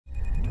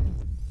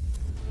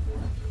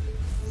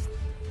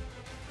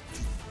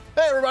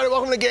Hey everybody,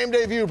 welcome to Game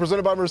Day View,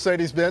 presented by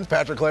Mercedes-Benz.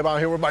 Patrick Claybon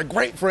here with my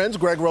great friends,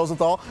 Greg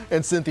Rosenthal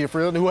and Cynthia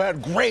Freeland, who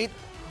had great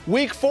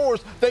week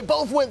fours. They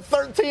both went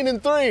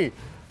 13-3.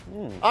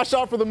 I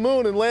shot for the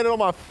moon and landed on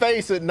my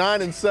face at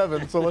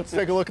 9-7. So let's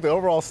take a look at the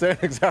overall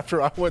standings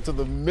after I went to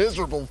the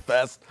miserable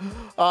fest.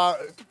 Go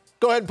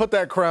ahead and put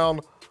that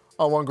crown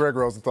on one Greg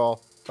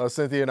Rosenthal.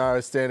 Cynthia and I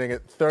are standing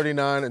at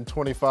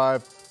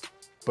 39-25,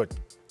 but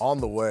on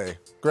the way.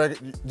 Greg,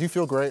 do you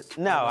feel great?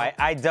 No,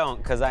 I don't,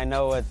 because I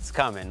know what's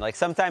coming. Like,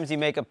 sometimes you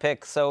make a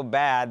pick so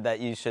bad that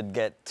you should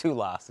get 2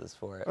 losses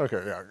for it.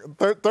 Okay, yeah.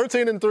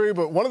 13-3,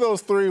 but one of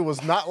those 3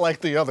 was not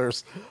like the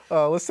others.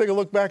 Let's take a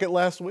look back at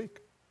last week.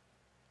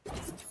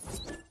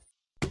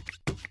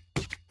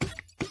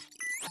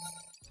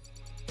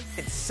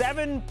 It's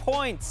 7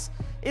 points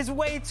is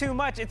way too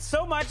much. It's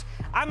so much,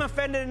 I'm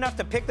offended enough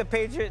to pick the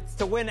Patriots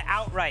to win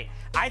outright.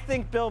 I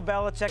think Bill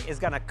Belichick is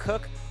going to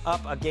cook up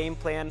a game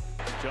plan.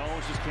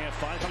 Jones just can't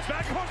find it. Comes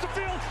back across the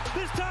field.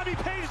 This time he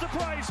pays the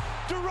price.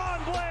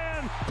 Deron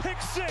Bland, pick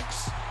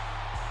 6.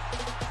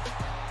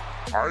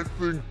 I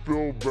think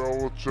Bill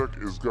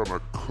Belichick is going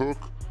to cook.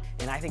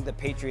 And I think the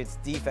Patriots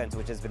defense,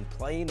 which has been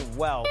playing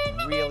well,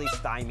 really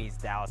stymies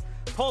Dallas.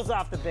 Pulls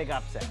off the big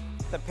upset.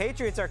 The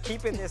Patriots are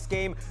keeping this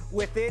game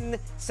within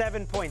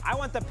 7 points. I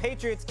want the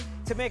Patriots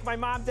to make my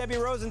mom, Debbie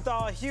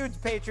Rosenthal, a huge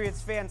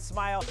Patriots fan,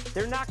 smile.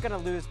 They're not going to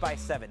lose by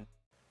 7.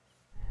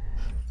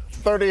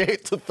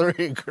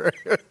 38-3,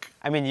 Greg.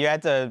 I mean, you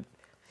had to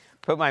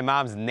put my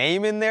mom's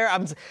name in there.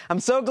 I'm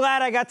so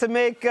glad I got to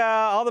make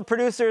all the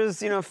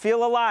producers,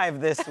 feel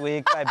alive this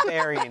week by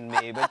burying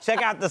me. But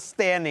check out the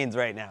standings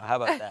right now. How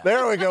about that?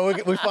 There we go.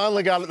 We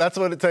finally got it. That's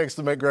what it takes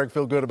to make Greg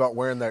feel good about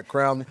wearing that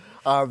crown.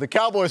 The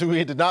Cowboys, who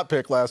we did not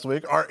pick last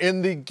week, are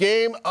in the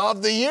game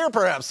of the year,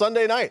 perhaps,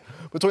 Sunday night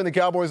between the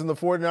Cowboys and the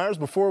 49ers.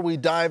 Before we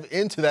dive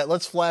into that,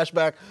 let's flash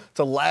back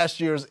to last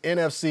year's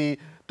NFC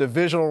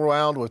divisional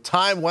round. With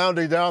time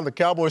winding down, the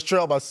Cowboys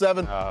trailed by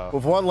 7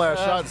 with one last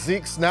shot.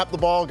 Zeke snapped the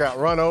ball, got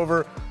run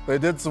over. They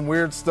did some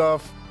weird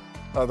stuff.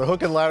 The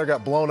hook and ladder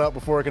got blown up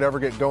before it could ever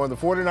get going. The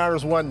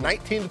 49ers won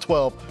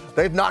 19-12.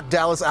 They've knocked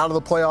Dallas out of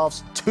the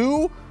playoffs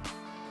 2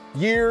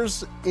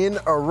 years in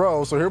a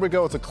row. So here we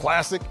go. It's a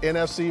classic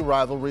NFC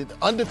rivalry. The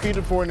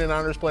undefeated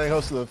 49ers playing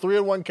host to the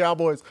 3-1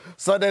 Cowboys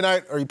Sunday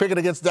night. Are you picking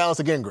against Dallas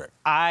again, Greg?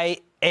 I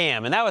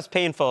am, and that was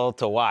painful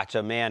to watch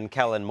a man,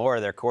 Kellen Moore,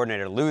 their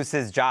coordinator, lose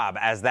his job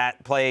as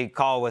that play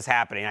call was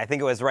happening. I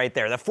think it was right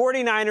there. The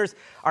 49ers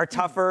are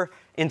tougher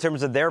in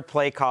terms of their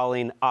play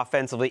calling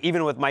offensively,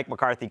 even with Mike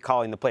McCarthy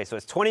calling the play. So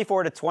it's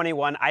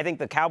 24-21. I think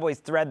the Cowboys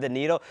thread the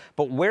needle,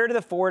 but where do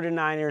the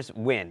 49ers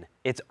win?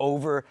 It's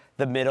over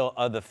the middle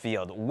of the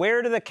field.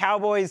 Where do the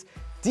Cowboys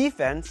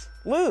defense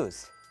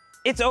lose?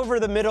 It's over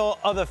the middle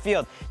of the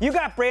field. You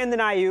got Brandon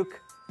Ayuk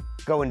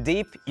going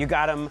deep, you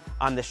got him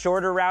on the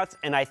shorter routes,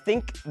 and I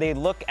think they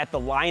look at the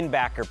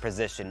linebacker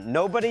position.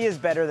 Nobody is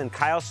better than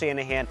Kyle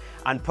Shanahan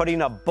on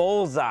putting a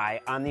bullseye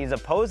on these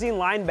opposing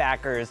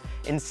linebackers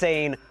and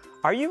saying,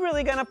 are you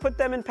really going to put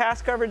them in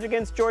pass coverage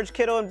against George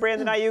Kittle and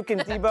Brandon Ayuk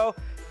and Debo?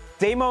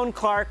 Damone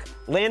Clark,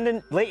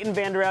 Leighton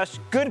Vander Esch,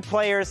 good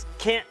players,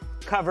 can't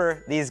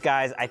cover these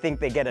guys. I think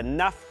they get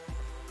enough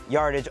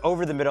yardage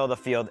over the middle of the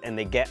field and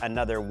they get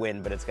another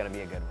win, but it's going to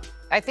be a good one.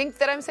 I think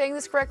that I'm saying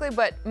this correctly,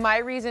 but my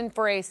reason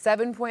for a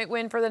 7-point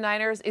win for the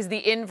Niners is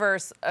the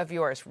inverse of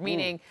yours,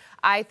 meaning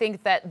I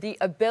think that the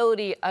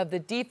ability of the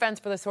defense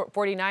for the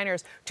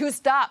 49ers to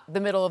stop the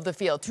middle of the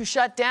field, to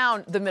shut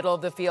down the middle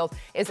of the field,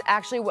 is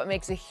actually what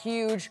makes a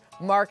huge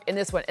mark in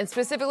this one. And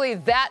specifically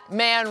that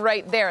man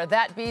right there,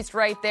 that beast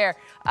right there,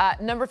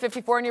 number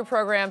 54 in your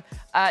program,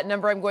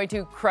 number I'm going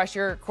to crush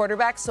your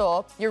quarterback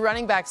soul, your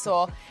running back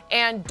soul,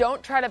 and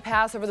don't try to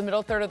pass over the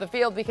middle third of the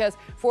field because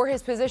for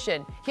his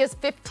position, he has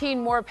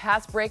 15 more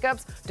pass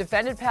breakups,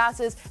 defended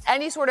passes,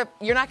 any sort of,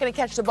 you're not going to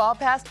catch the ball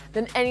pass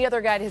than any other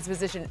guy at his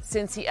position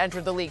since he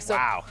entered the league. So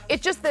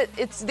it's just that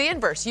it's the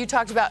inverse. You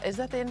talked about, is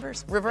that the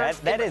inverse? Reverse?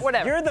 That is,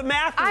 whatever. You're the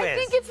math whiz. I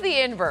think it's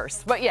the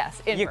inverse, but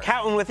yes, inverse. You're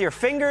counting with your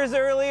fingers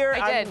earlier.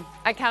 I did.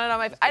 I counted on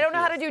my, I don't know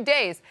how to do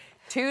days.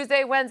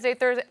 Tuesday, Wednesday,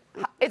 Thursday.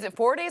 Is it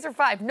 4 days or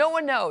 5? No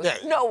one knows. Yeah.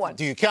 No one.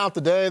 Do you count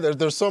the day?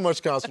 There's so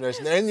much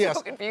consternation. And yes,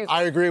 so confusing.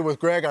 I agree with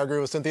Greg. I agree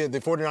with Cynthia. The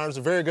 49ers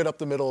are very good up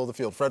the middle of the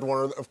field. Fred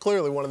Warner,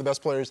 clearly one of the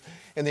best players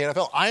in the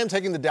NFL. I am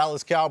taking the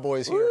Dallas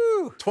Cowboys here.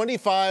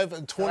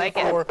 25-24. Like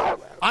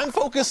I'm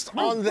focused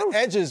on the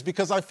edges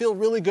because I feel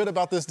really good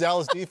about this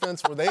Dallas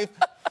defense where they've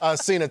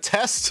seen a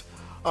test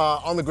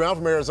on the ground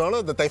from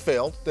Arizona that they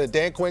failed. That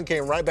Dan Quinn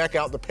came right back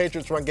out. The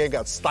Patriots run game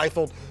got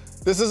stifled.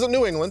 This isn't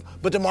New England,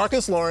 but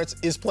DeMarcus Lawrence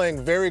is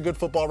playing very good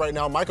football right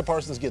now. Micah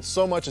Parsons gets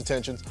so much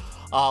attention.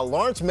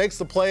 Lawrence makes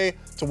the play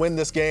to win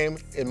this game,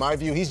 in my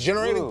view. He's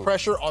generating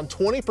pressure on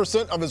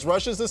 20% of his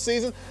rushes this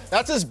season.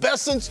 That's his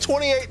best since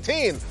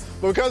 2018.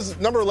 But because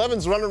number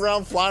 11's running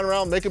around, flying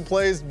around, making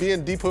plays,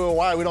 being deep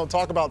why we don't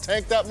talk about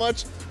Tank that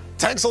much.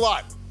 Tank's a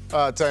lot.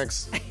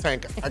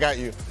 Tank, I got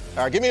you.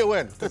 Give me a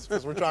win.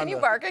 We're trying. Can you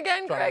bark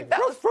again, Greg? That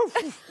was...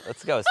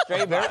 Let's go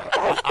straight back.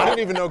 I didn't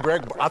even know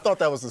Greg. I thought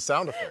that was the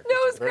sound effect. No,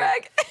 it was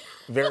Greg.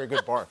 Very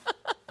good bark.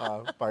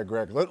 by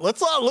Greg.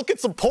 Let's look at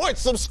some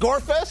points, some score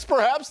fest,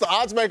 perhaps. The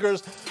odds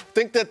makers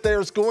think that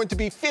there's going to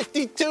be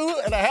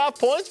 52.5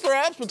 points,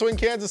 perhaps, between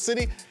Kansas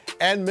City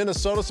and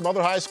Minnesota. Some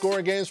other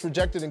high-scoring games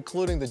projected,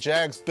 including the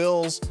Jags,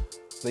 Bills,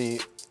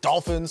 the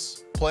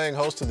Dolphins playing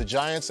host to the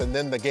Giants, and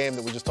then the game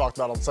that we just talked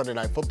about on Sunday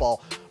Night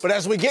Football. But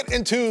as we get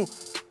into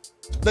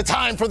the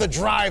time for the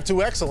drive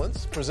to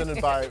excellence,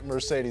 presented by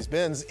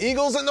Mercedes-Benz,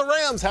 Eagles and the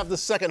Rams have the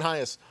second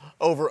highest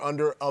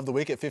over-under of the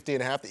week at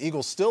 50.5. The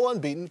Eagles still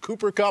unbeaten.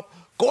 Cooper Kupp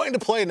going to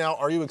play now.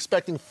 Are you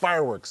expecting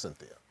fireworks,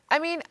 Cynthia? I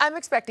mean, I'm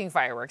expecting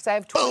fireworks. I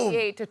have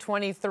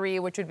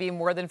 28-23, which would be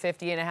more than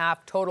 50.5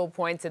 total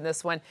points in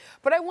this one.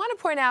 But I want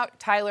to point out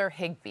Tyler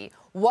Higbee.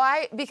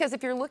 Why? Because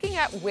if you're looking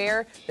at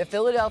where the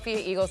Philadelphia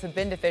Eagles have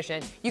been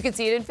deficient, you can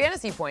see it in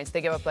fantasy points.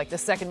 They give up like the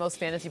second most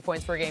fantasy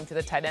points per game to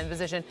the tight end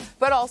position.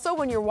 But also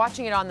when you're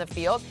watching it on the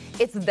field,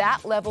 it's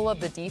that level of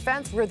the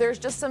defense where there's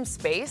just some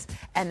space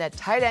and that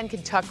tight end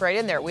can tuck right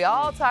in there. We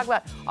all talk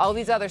about all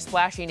these other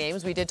splashy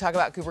names. We did talk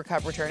about Cooper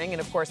Kupp returning, and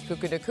of course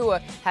Puka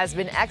Nacua has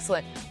been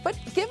excellent. But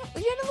give a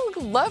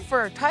little love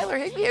for Tyler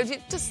Higbee. He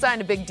just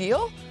signed a big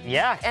deal.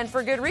 Yeah. And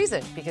for good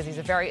reason, because he's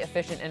a very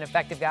efficient and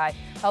effective guy,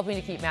 helping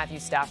to keep Matthew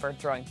Stafford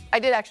throwing. I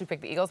did actually pick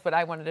the Eagles, but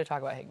I wanted to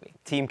talk about Higbee.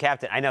 Team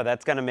captain. I know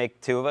that's going to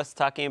make two of us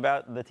talking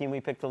about the team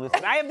we picked to lose.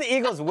 I have the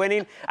Eagles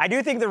winning. I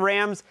do think the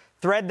Rams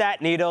thread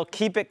that needle,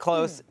 keep it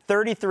close,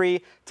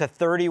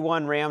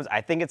 33-31 Rams.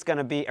 I think it's going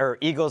to be, or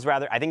Eagles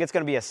rather, I think it's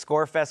going to be a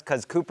score fest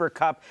because Cooper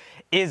Kupp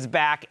is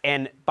back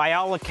and by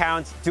all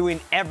accounts doing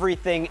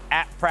everything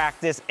at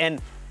practice. And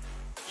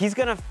he's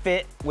going to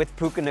fit with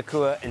Puka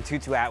Nacua and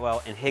Tutu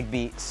Atwell and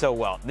Higbee so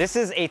well. This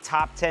is a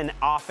top 10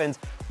 offense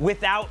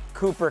without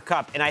Cooper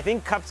Kupp. And I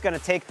think Kupp's going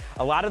to take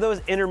a lot of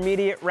those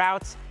intermediate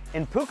routes,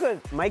 and Puka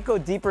might go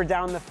deeper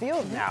down the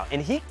field now.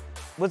 And he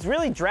was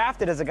really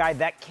drafted as a guy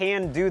that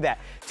can do that.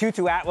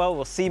 Tutu Atwell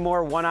will see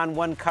more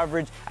one-on-one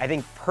coverage. I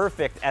think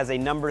perfect as a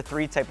number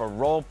 3 type of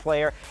role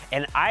player.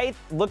 And I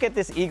look at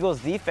this Eagles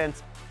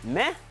defense,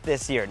 meh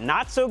this year.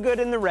 Not so good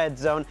in the red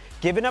zone,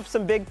 giving up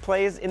some big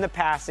plays in the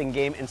passing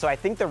game. And so I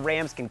think the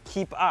Rams can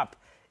keep up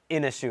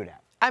in a shootout.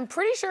 I'm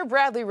pretty sure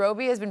Bradley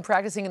Roby has been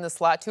practicing in the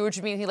slot too,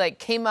 which means he like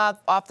came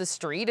up off the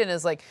street and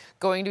is like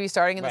going to be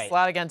starting in the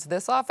slot against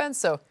this offense.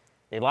 So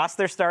they lost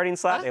their starting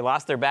slot. They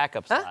lost their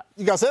backup slot.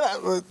 You got to say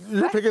that.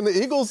 You're picking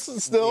the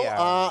Eagles still.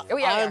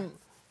 I'm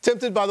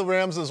tempted by the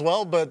Rams as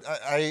well, but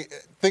I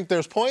think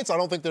there's points. I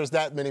don't think there's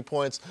that many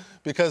points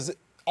because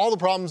all the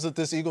problems that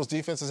this Eagles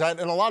defense has had,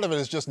 and a lot of it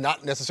is just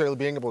not necessarily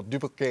being able to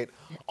duplicate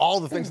all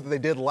the things that they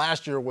did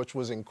last year, which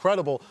was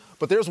incredible.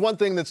 But there's one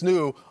thing that's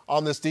new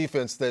on this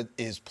defense that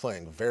is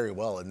playing very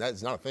well, and that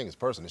is not a thing, it's a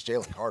person. It's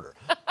Jalen Carter,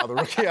 the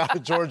rookie out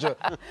of Georgia.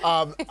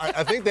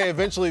 I think they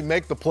eventually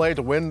make the play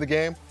to win the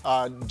game.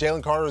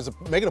 Jalen Carter is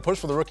making a push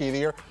for the Rookie of the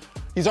Year.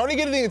 He's already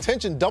getting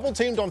attention,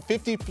 double-teamed on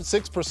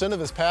 56% of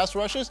his pass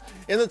rushes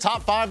in the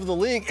top 5 of the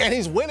league, and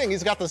he's winning.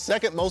 He's got the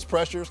second most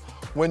pressures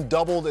when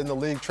doubled in the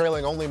league,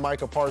 trailing only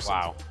Micah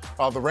Parsons.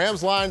 Wow. The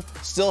Rams line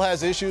still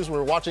has issues.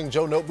 We're watching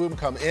Joe Noteboom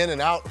come in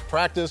and out of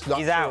practice. Not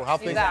sure how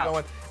things are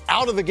going.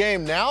 Out of the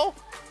game now.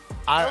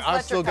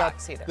 I've still got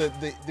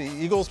the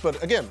Eagles,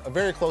 but again, a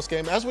very close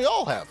game, as we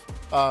all have.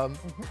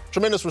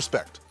 Tremendous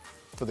respect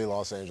for the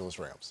Los Angeles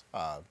Rams.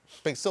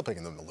 Still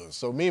picking them to lose.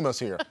 So Mima's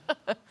here,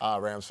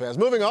 Rams fans.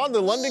 Moving on,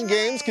 the London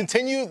games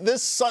continue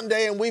this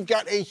Sunday, and we've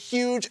got a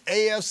huge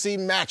AFC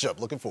matchup.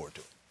 Looking forward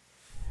to it.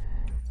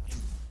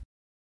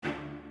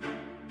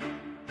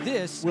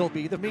 This will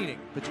be the meeting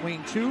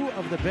between two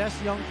of the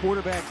best young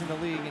quarterbacks in the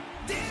league.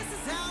 This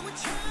is how we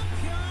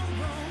champion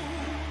roll.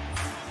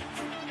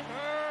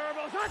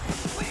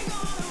 We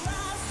gonna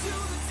rise to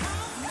the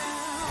top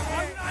now.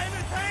 Are you not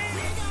entertained?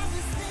 We got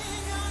this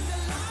thing under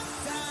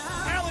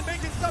lockdown. Allen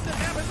making something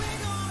happen. We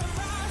gonna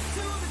rise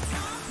to the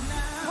top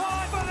now.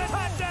 Caught for the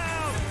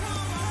touchdown.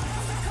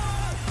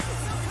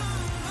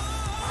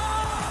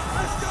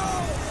 Let's go.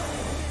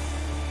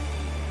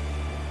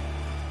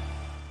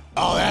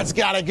 Oh, that's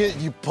got to get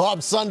you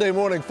pumped. Sunday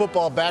morning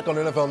football back on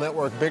NFL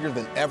Network, bigger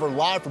than ever.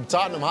 Live from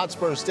Tottenham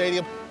Hotspur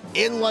Stadium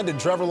in London.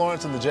 Trevor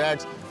Lawrence and the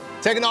Jags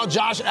taking on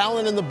Josh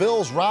Allen and the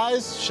Bills.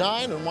 Rise,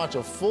 shine, and watch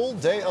a full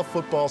day of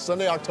football.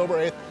 Sunday, October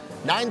 8th,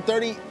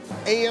 9:30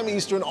 a.m.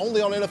 Eastern,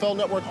 only on NFL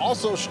Network,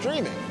 also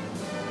streaming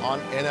on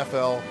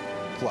NFL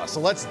Plus. So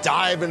let's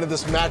dive into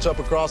this matchup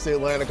across the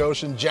Atlantic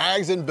Ocean.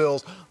 Jags and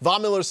Bills.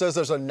 Von Miller says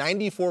there's a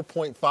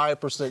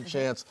 94.5%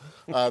 chance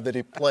that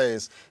he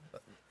plays.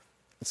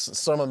 It's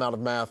some amount of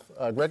math.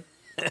 Greg,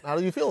 how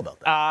do you feel about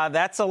that?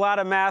 That's a lot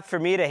of math for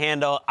me to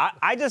handle.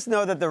 I just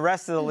know that the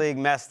rest of the league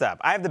messed up.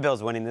 I have the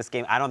Bills winning this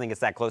game. I don't think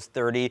it's that close,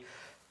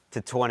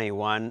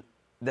 30-21.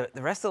 The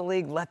rest of the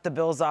league let the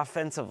Bills'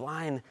 offensive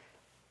line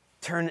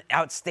turn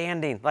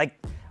outstanding. Like,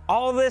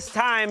 all this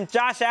time,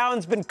 Josh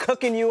Allen's been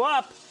cooking you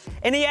up,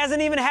 and he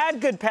hasn't even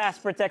had good pass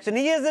protection.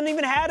 He hasn't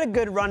even had a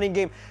good running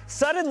game.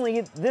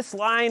 Suddenly, this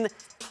line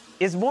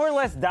is more or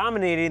less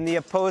dominating the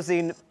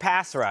opposing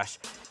pass rush.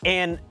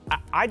 And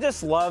I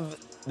just love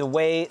the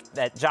way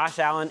that Josh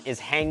Allen is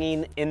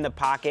hanging in the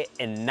pocket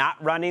and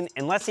not running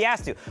unless he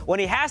has to. When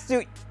he has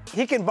to,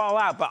 he can ball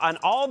out, but on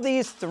all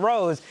these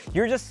throws,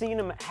 you're just seeing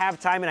him have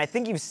time, and I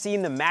think you've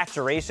seen the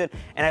maturation.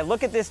 And I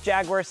look at this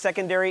Jaguars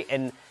secondary,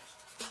 and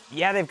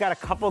yeah, they've got a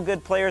couple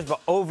good players, but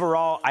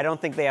overall, I don't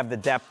think they have the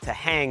depth to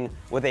hang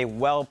with a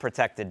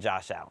well-protected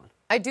Josh Allen.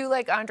 I do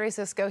like Andre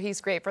Cisco.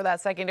 He's great for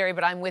that secondary,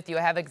 but I'm with you.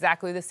 I have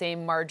exactly the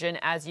same margin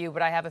as you,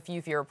 but I have a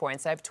few fewer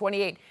points. I have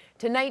 28-19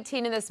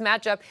 in this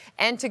matchup.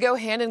 And to go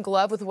hand in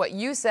glove with what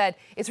you said,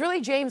 it's really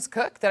James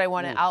Cook that I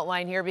want to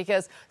outline here,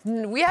 because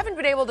we haven't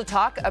been able to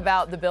talk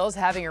about the Bills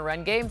having a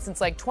run game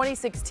since like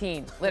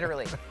 2016,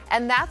 literally.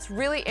 And that's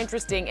really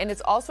interesting. And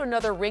it's also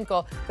another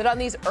wrinkle that on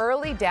these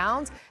early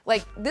downs,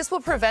 like this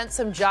will prevent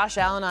some Josh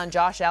Allen on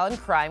Josh Allen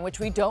crime,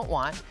 which we don't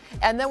want.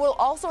 And then will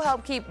also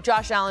help keep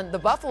Josh Allen, the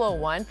Buffalo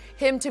one,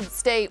 him to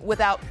stay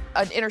without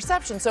an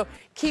interception. So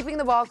keeping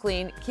the ball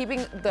clean, keeping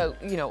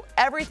the,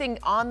 everything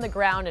on the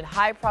ground and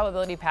high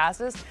probability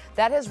passes,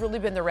 that has really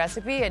been the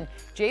recipe. And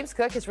James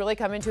Cook has really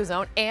come into his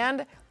own.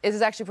 And this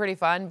is actually pretty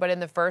fun, but in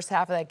the first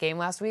half of that game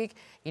last week,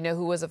 you know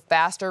who was a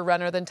faster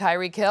runner than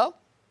Tyreek Hill?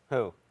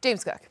 Who?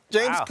 James Cook.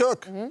 James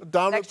Cook. Dominant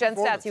Next gen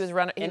performance.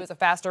 stats, he was a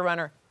faster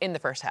runner in the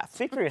first half.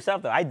 Speak for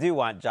yourself, though. I do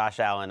want Josh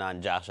Allen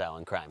on Josh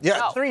Allen crime.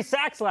 Yeah. 3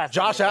 sacks last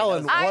Josh night.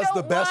 Allen I was the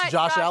don't best want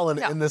Josh Josh- Allen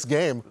no. in this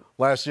game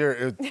last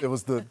year. It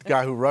was the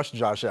guy who rushed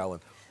Josh Allen,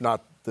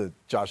 not the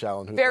Josh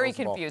Allen who Very throws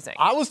the ball. confusing.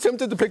 I was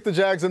tempted to pick the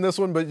Jags in this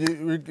one, but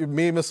you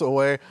miss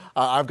away.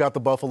 I've got the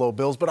Buffalo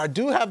Bills, but I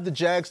do have the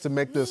Jags to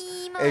make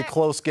this a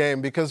close game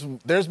because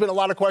there's been a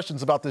lot of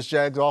questions about this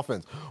Jags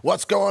offense.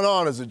 What's going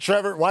on? Is it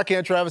Trevor? Why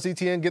can't Travis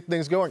Etienne get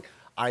things going?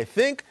 I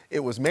think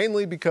it was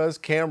mainly because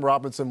Cam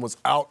Robinson was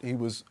out. He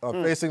was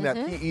facing that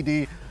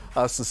PED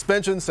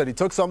suspension, said he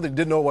took something,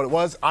 didn't know what it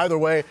was. Either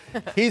way,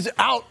 he's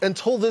out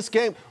until this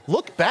game.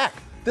 Look back.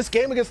 This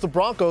game against the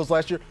Broncos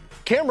last year,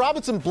 Cam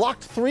Robinson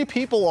blocked 3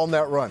 people on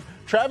that run.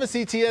 Travis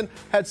Etienne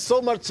had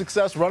so much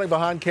success running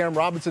behind Cam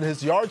Robinson.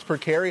 His yards per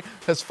carry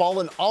has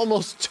fallen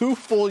almost 2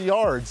 full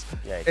yards.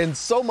 Yikes. And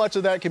so much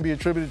of that can be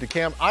attributed to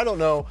Cam. I don't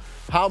know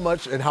how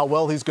much and how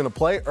well he's going to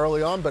play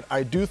early on, but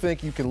I do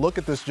think you can look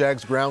at this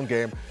Jags ground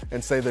game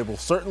and say they will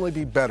certainly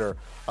be better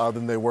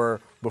than they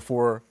were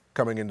before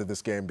coming into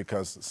this game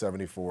because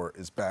 74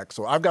 is back.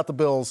 So I've got the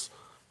Bills,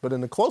 but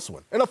in a close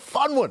one, in a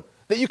fun one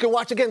that you can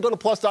watch. Again, go to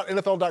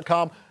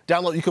plus.nfl.com,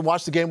 download. You can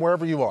watch the game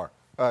wherever you are.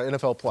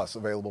 NFL Plus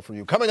available for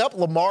you. Coming up,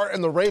 Lamar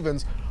and the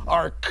Ravens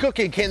are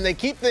cooking. Can they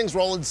keep things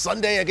rolling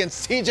Sunday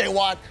against TJ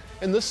Watt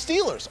and the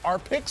Steelers? Our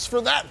picks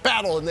for that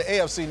battle in the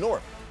AFC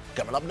North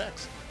coming up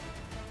next.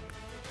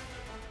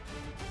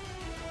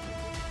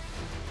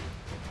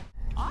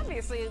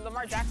 Obviously,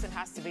 Lamar Jackson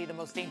has to be the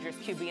most dangerous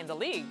QB in the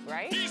league,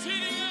 right? He's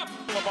heating up.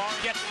 Lamar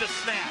gets the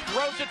snap,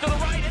 throws it to the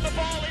right, and the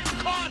ball is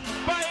caught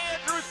by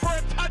Andrews for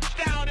a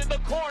touchdown in the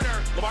corner.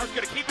 Lamar's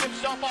going to keep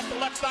himself off the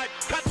left side,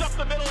 cuts up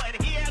the middle,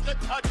 and he has a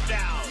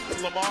touchdown.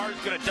 Lamar's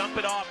going to dump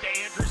it off to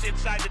Andrews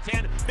inside the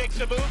 10, makes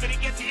a move, and he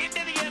gets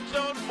into the end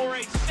zone for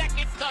a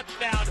second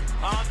touchdown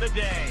on the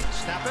day.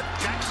 Snap it.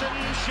 Jackson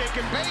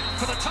shaking bait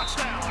for the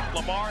touchdown.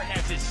 Lamar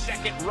has his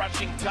second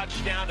rushing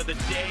touchdown of the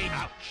day.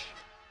 Ouch.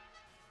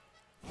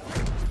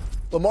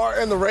 Lamar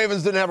and the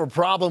Ravens didn't have a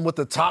problem with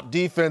the top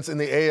defense in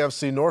the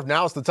AFC North.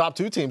 Now it's the top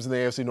 2 teams in the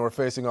AFC North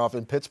facing off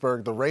in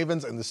Pittsburgh, the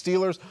Ravens and the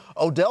Steelers.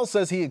 Odell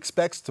says he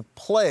expects to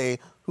play.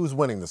 Who's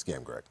winning this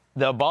game, Greg?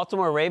 The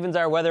Baltimore Ravens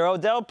are, whether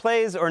Odell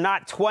plays or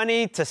not,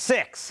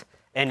 20-6.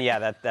 And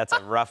yeah, that's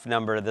a rough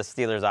number. The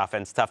Steelers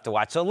offense, tough to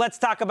watch. So let's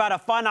talk about a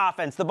fun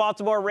offense. The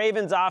Baltimore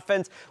Ravens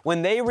offense,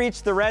 when they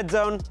reach the red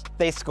zone,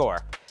 they score.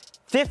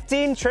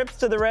 15 trips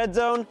to the red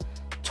zone,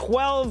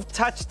 12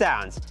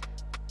 touchdowns.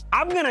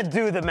 I'm going to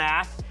do the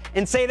math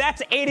and say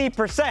that's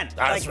 80%.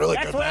 That's really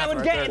That's good what math I would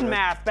right get there, in man.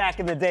 math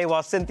back in the day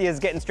while Cynthia's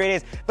getting straight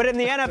A's. But in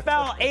the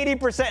NFL,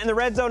 80% in the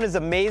red zone is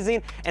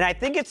amazing. And I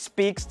think it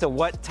speaks to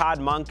what Todd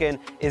Monken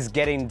is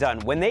getting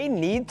done. When they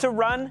need to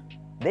run,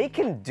 they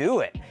can do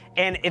it.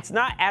 And it's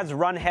not as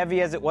run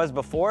heavy as it was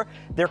before.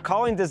 They're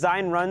calling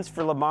design runs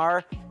for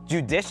Lamar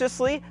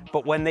judiciously,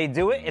 but when they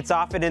do it, it's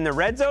often in the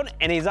red zone,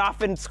 and he's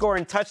often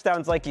scoring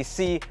touchdowns like you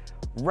see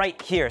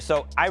right here.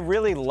 So I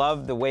really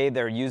love the way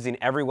they're using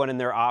everyone in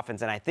their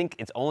offense, and I think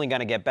it's only going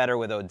to get better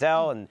with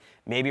Odell, and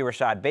maybe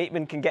Rashad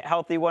Bateman can get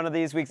healthy one of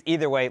these weeks.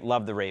 Either way,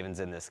 love the Ravens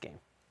in this game.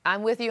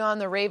 I'm with you on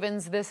the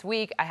Ravens this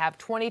week. I have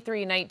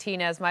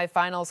 23-19 as my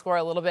final score,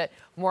 a little bit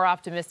more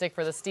optimistic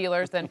for the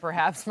Steelers than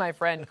perhaps my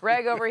friend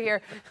Greg over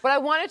here. But I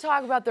want to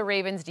talk about the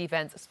Ravens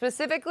defense,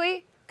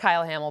 specifically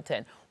Kyle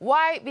Hamilton.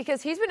 Why?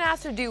 Because he's been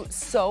asked to do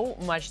so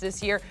much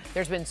this year.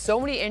 There's been so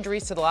many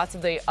injuries to lots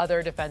of the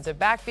other defensive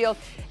backfield.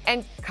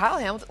 And Kyle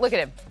Hamilton, look at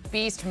him,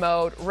 beast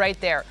mode right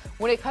there.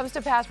 When it comes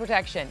to pass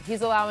protection,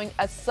 he's allowing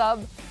a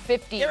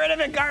sub-50 Get rid of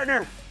it,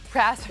 Gardner.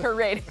 passer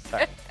rating.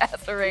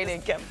 Passer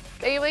rating.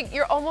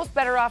 You're almost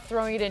better off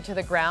throwing it into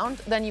the ground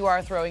than you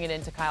are throwing it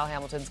into Kyle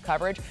Hamilton's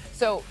coverage.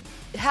 So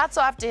hats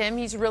off to him.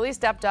 He's really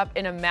stepped up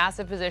in a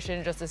massive position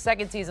in just his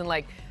second season.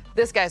 Like,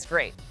 this guy's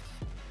great.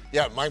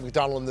 Yeah, Mike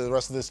McDonald and the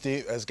rest of this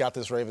has got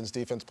this Ravens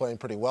defense playing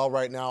pretty well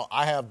right now.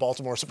 I have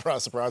Baltimore,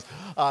 surprise,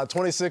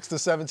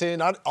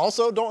 26-17. I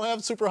also don't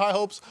have super high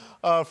hopes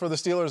for the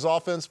Steelers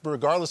offense,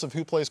 regardless of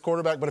who plays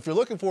quarterback. But if you're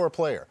looking for a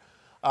player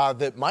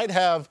that might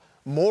have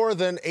more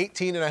than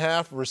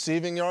 18.5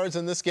 receiving yards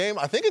in this game,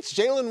 I think it's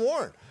Jaylen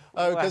Warren.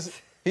 Because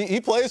he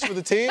plays for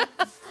the team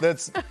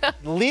that's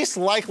least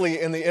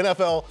likely in the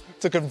NFL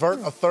to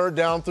convert a third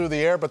down through the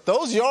air. But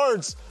those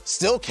yards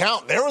still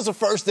count. There was a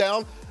first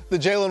down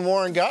that Jaylen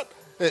Warren got.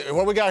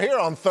 What we got here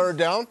on third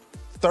down,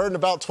 third and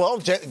about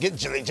 12, get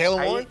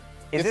Jaylen Warren.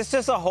 Is this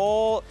just a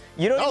whole,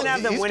 you don't even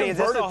have them winning, is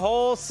this converted. a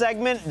whole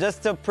segment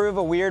just to prove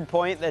a weird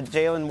point that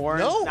Jaylen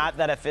Warren's not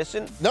that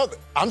efficient? No,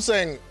 I'm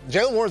saying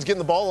Jaylen Warren's getting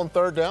the ball on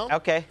third down.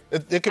 Okay.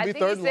 It could be third and long. I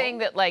think he's saying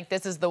that, like,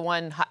 this is the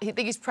one, I think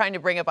he's trying to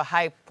bring up a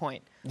high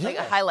point, like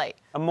a highlight.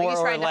 A more like he's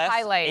or trying less, to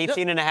highlight.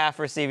 18.5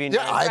 receiving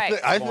Yeah,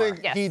 yards. I think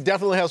Yes. he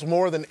definitely has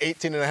more than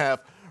 18.5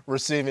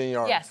 receiving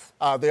yards. Yes.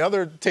 The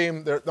other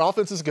team, the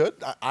offense is good.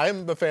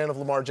 I'm a fan of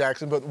Lamar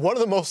Jackson, but one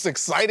of the most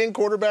exciting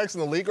quarterbacks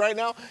in the league right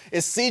now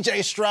is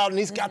C.J. Stroud, and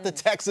he's got the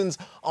Texans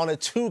on a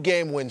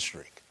 2-game win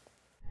streak.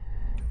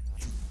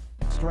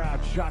 Stroud,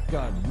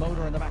 shotgun,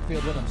 Motor in the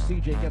backfield with him.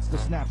 CJ gets the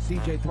snap.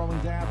 CJ throwing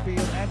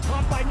downfield and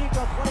caught by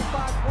Nico.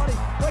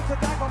 25-20, breaks a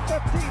tackle.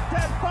 15,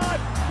 10-5,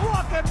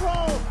 walk and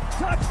roll.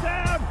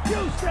 Touchdown,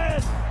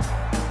 Houston.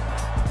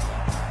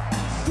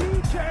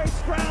 CJ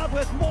Stroud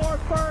with more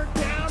third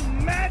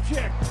down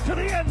magic to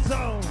the end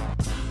zone.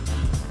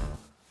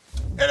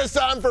 It is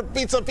time for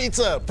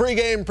Pizza.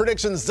 Pre-game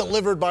predictions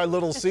delivered by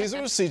Little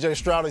Caesars. C.J.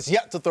 Stroud is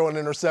yet to throw an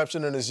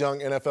interception in his young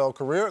NFL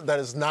career. That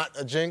is not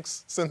a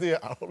jinx, Cynthia.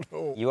 I don't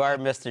know. You are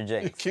Mr. You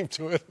Jinx. keep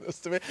doing this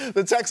to me.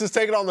 The Texans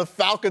taking on the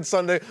Falcons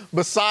Sunday.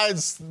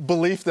 Besides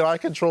belief that I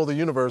control the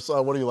universe,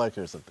 what do you like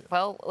here, Cynthia?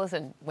 Well,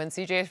 listen, when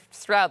C.J.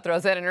 Stroud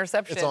throws that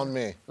interception, It's on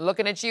me.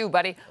 Looking at you,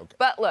 buddy. Okay.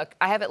 But look,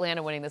 I have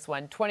Atlanta winning this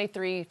one,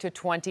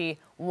 23-21.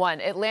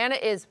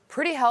 Atlanta is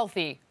pretty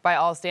healthy by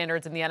all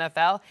standards in the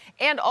NFL,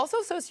 and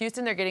also so is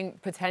Houston. They're getting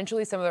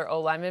potentially some of their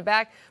O-linemen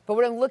back. But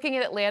when I'm looking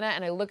at Atlanta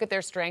and I look at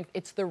their strength,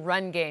 it's the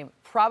run game.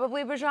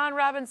 Probably Bijan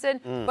Robinson,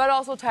 but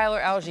also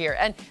Tyler Algier.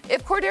 And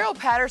if Cordero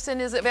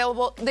Patterson is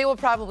available, they will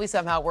probably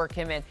somehow work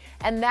him in.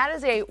 And that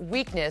is a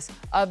weakness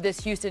of this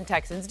Houston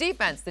Texans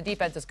defense. The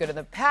defense is good in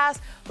the pass,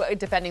 but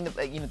defending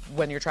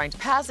when you're trying to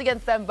pass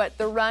against them, but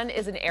the run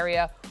is an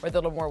area where they're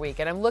a little more weak.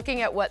 And I'm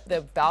looking at what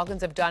the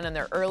Falcons have done in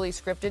their early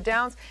scripted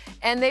downs,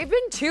 and they've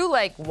been too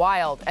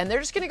wild, and they're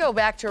just going to go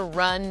back to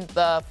run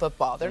the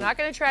football. They're not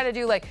going to try to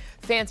do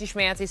fancy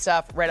schmancy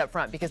stuff right up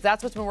front, because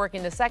that's what's been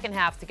working the second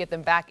half to get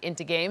them back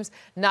into games,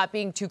 not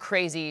being too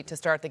crazy to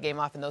start the game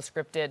off in those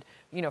scripted,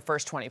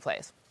 first 20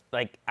 plays.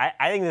 I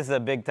think this is a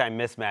big-time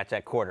mismatch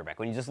at quarterback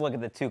when you just look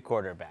at the two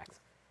quarterbacks.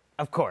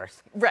 Of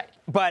course. Right.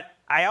 But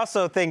I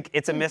also think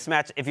it's a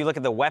mismatch if you look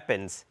at the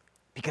weapons,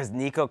 because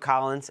Nico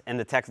Collins and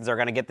the Texans are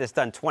going to get this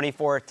done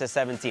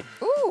 24-17.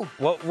 Ooh.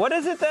 What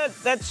is it that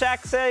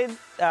Shaq said?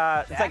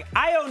 It's like,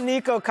 I owe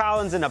Nico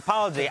Collins an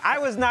apology. I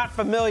was not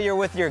familiar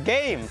with your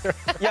game,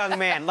 young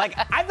man.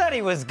 I thought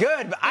he was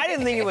good, but I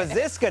didn't think he was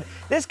this good.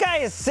 This guy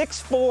is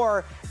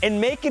 6'4" and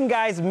making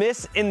guys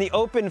miss in the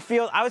open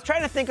field. I was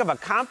trying to think of a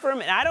comp for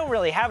him, and I don't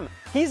really have him.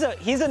 He's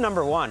a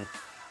number one.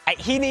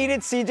 He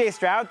needed C.J.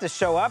 Stroud to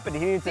show up, and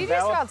he needed to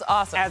develop Stroud's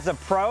awesome. as a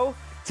pro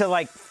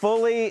to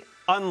fully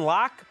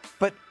unlock.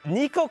 But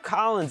Nico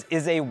Collins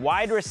is a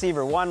wide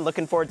receiver one.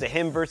 Looking forward to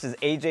him versus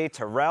A.J.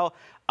 Terrell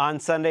on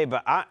Sunday,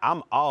 but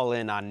I'm all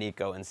in on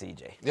Nico and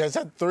C.J. Yeah, he's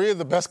had 3 of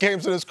the best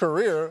games in his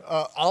career,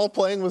 all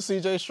playing with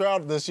C.J.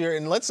 Stroud this year.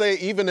 And let's say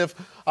even if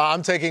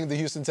I'm taking the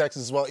Houston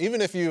Texans as well,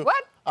 even if you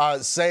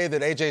say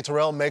that A.J.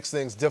 Terrell makes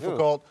things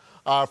difficult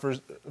for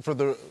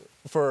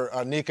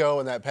Nico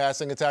and that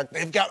passing attack,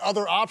 they've got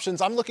other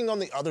options. I'm looking on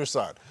the other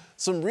side.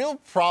 Some real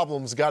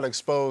problems got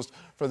exposed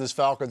for this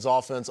Falcons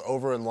offense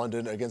over in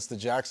London against the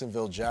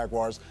Jacksonville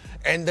Jaguars.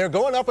 And they're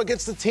going up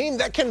against a team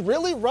that can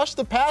really rush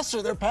the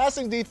passer. Their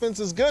passing defense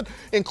is good,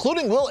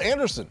 including Will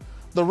Anderson.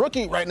 The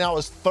rookie right now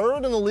is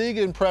 3rd in the league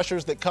in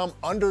pressures that come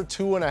under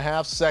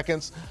 2.5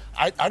 seconds.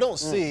 I don't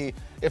see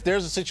if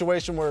there's a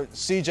situation where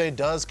CJ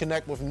does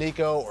connect with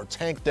Nico or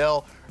Tank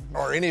Dell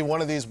or any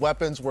one of these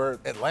weapons where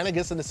Atlanta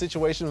gets into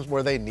situations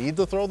where they need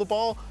to throw the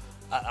ball.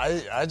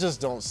 I just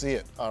don't see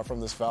it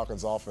from this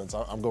Falcons offense.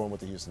 I'm going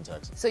with the Houston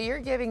Texans. So you're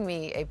giving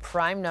me a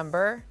prime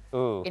number,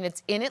 and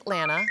it's in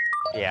Atlanta.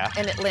 Yeah.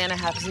 And Atlanta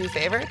has to be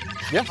favored?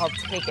 Yeah. I'll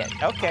take it.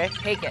 Okay.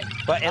 Take it.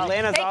 But I'll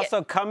Atlanta's take also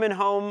it. coming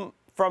home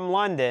from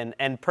London,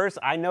 and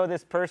I know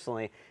this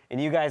personally,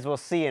 and you guys will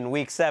see in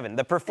Week 7.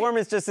 The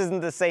performance just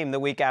isn't the same the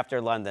week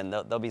after London.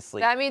 They'll be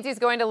sleeping. That means he's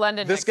going to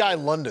London This next guy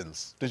week.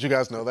 Londons. Did you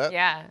guys know that?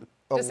 Yeah.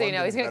 Just so you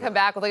know, he's going to come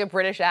back with a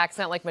British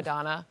accent like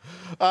Madonna.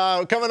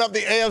 Coming up,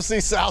 the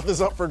AFC South is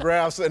up for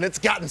grabs, and it's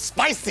gotten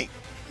spicy.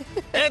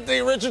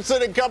 Anthony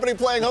Richardson and company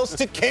playing host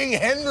to King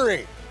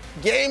Henry.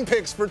 Game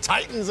picks for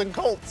Titans and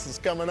Colts is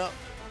coming up.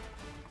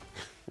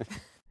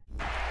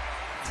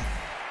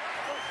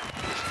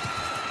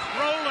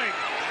 Rolling,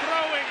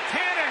 throwing,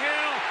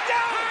 Tannehill.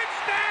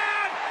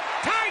 Touchdown!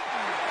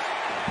 Titans!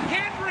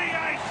 Henry,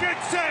 I should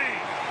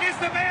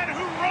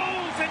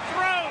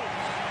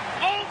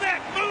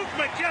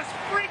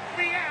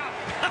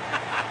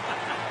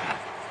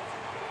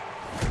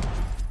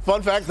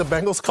Fun fact, the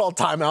Bengals called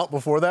timeout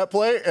before that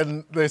play,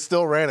 and they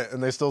still ran it,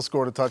 and they still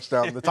scored a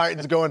touchdown. The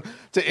Titans going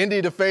to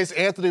Indy to face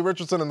Anthony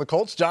Richardson and the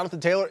Colts. Jonathan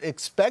Taylor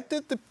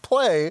expected to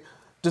play.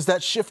 Does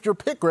that shift your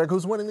pick, Greg?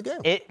 Who's winning the game?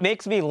 It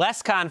makes me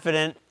less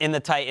confident in the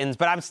Titans,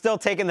 but I'm still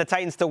taking the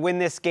Titans to win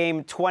this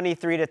game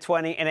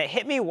 23-20, and it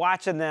hit me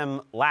watching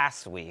them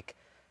last week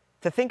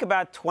to think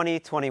about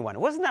 2021. It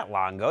wasn't that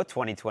long ago,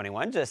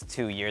 2021, just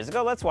 2 years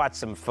ago. Let's watch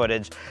some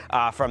footage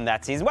from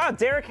that season. Wow,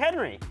 Derrick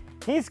Henry.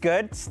 He's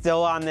good,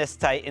 still on this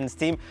Titans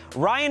team.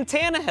 Ryan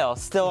Tannehill,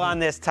 still on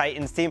this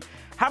Titans team.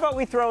 How about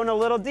we throw in a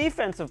little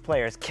defensive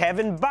players?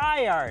 Kevin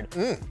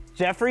Byard,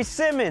 Jeffrey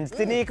Simmons,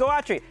 Danico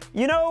Autry.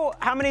 You know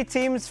how many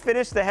teams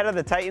finished ahead of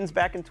the Titans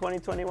back in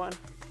 2021?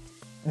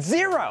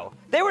 0.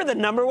 They were the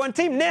 #1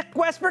 team. Nick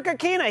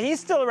Westbrook-Akina, he's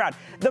still around.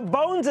 The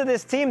bones of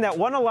this team that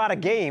won a lot of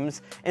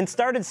games and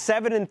started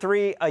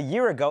 7-3 a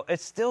year ago,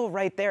 it's still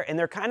right there, and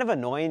they're kind of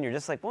annoying. You're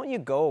just like, won't you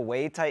go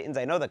away, Titans?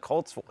 I know the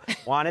Colts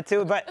wanted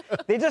to, but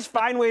they just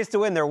find ways to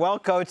win. They're well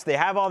coached. They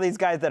have all these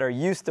guys that are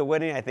used to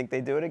winning. I think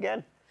they do it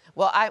again.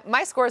 Well,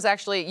 my score is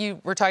actually,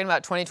 you were talking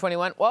about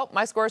 2021. Well,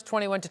 my score is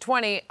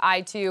 21-20.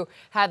 I, too,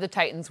 had the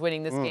Titans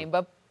winning this game,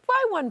 but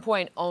by 1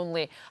 point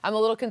only. I'm a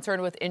little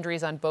concerned with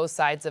injuries on both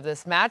sides of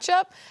this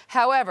matchup.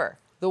 However,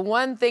 the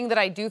one thing that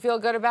I do feel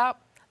good about,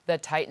 the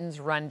Titans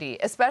run D,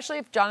 especially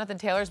if Jonathan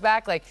Taylor's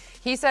back. Like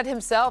he said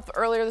himself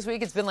earlier this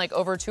week, it's been like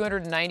over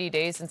 290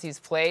 days since he's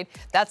played.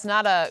 That's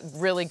not a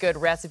really good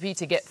recipe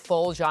to get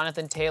full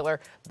Jonathan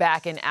Taylor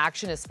back in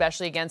action,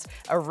 especially against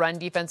a run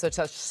defense with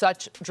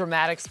such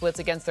dramatic splits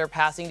against their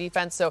passing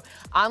defense. So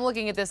I'm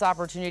looking at this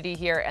opportunity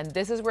here, and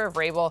this is where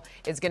Vrabel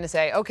is going to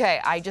say,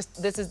 okay,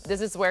 this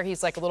is where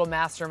he's like a little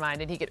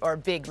mastermind, and or a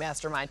big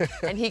mastermind,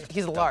 and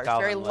he's a large,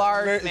 very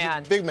large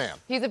man. Big man.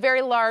 He's a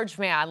very large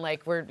man.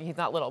 Like he's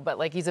not little, but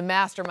like he's a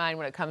mastermind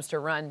when it comes to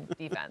run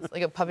defense,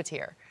 like a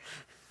puppeteer.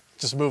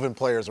 Just moving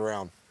players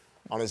around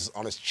on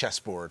his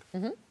chessboard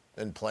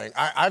and playing.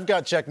 I've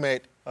got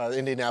checkmate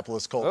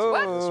Indianapolis Colts.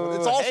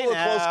 It's also a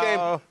close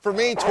game for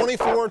me,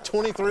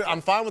 24-23. I'm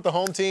fine with the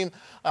home team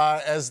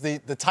as the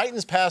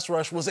Titans pass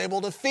rush was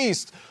able to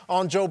feast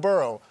on Joe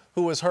Burrow,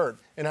 who was hurt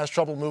and has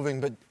trouble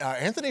moving. But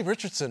Anthony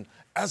Richardson,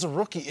 as a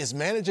rookie, is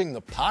managing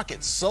the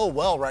pocket so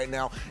well right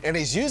now, and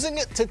he's using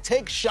it to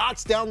take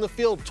shots down the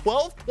field.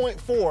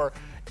 12.4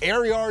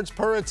 air yards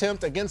per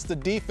attempt against the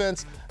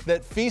defense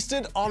that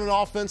feasted on an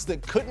offense that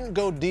couldn't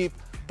go deep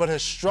but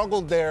has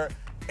struggled there.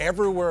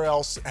 Everywhere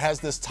else has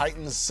this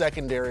Titans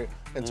secondary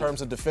in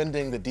terms of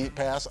defending the deep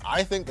pass.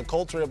 I think the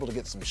Colts are able to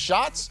get some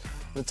shots.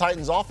 The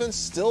Titans offense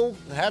still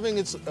having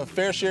its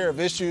fair share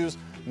of issues.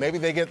 Maybe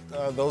they get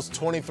those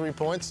 23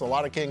 points, a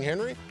lot of King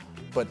Henry,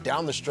 but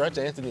down the stretch,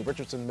 Anthony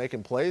Richardson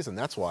making plays, and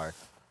that's why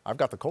I've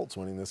got the Colts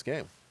winning this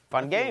game.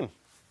 Fun game.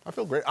 I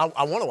feel great.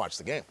 I want to watch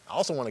the game. I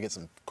also want to get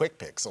some quick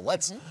picks. So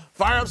let's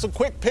fire up some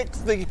quick picks.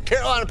 The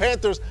Carolina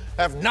Panthers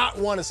have not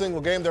won a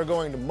single game. They're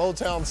going to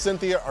Motown.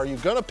 Cynthia, are you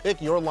going to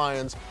pick your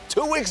Lions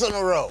 2 weeks in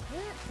a row?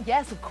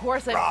 Yes, of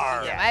course I'm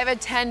picking them. I have a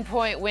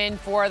 10-point win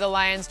for the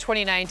Lions,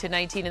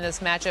 29-19 in this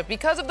matchup.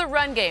 Because of the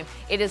run game,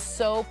 it is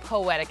so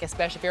poetic,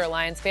 especially if you're a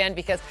Lions fan,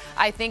 because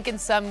I think in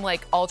some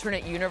like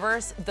alternate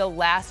universe, the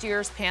last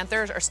year's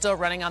Panthers are still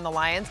running on the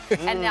Lions,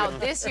 and now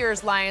this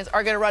year's Lions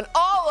are going to run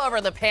all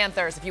over the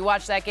Panthers. If you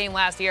watched that game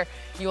last year,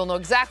 you will know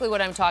exactly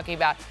what I'm talking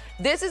about.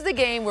 This is the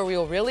game where we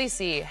will really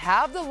see,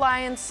 have the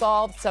Lions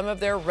solved some of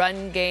their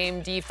run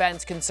game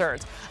defense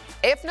concerns?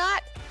 If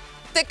not,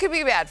 that could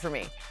be bad for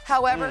me.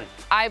 However,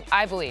 I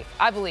believe.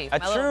 A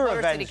true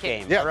revenge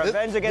game. Yeah, a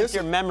revenge against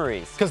your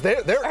memories. Because they're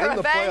in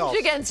the playoffs. Revenge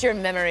against your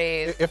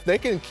memories. If they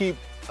can keep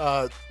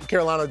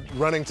Carolina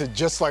running to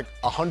just like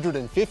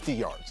 150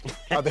 yards,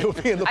 they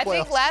would be in the playoffs.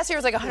 I think last year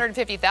was like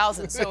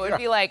 150,000, so it would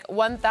be like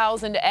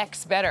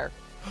 1,000x better.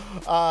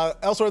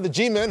 Elsewhere, the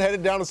G-Men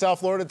headed down to South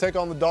Florida to take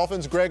on the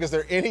Dolphins. Greg, is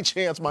there any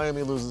chance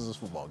Miami loses this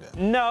football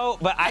game? No,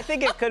 but I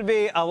think it could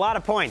be a lot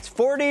of points.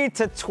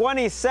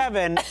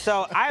 40-27,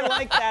 so I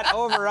like that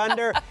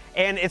over-under,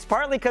 and it's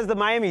partly because the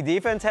Miami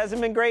defense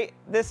hasn't been great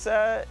this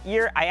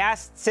year. I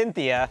asked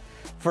Cynthia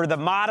for the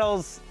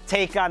model's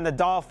take on the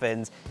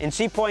Dolphins, and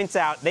she points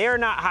out they are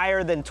not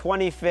higher than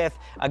 25th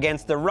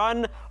against the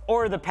run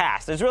or the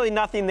pass. There's really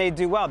nothing they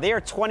do well. They are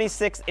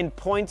 26th in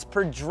points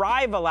per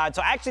drive allowed.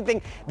 So I actually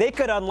think they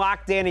could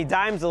unlock Danny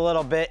Dimes a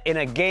little bit in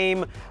a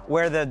game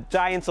where the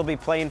Giants will be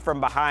playing from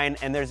behind,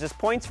 and there's just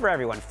points for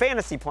everyone.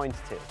 Fantasy points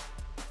too.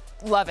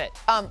 Love it.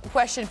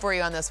 Question for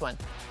you on this one.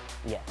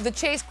 Yeah. The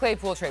Chase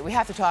Claypool trade, we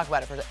have to talk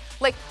about it for a second.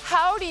 Like,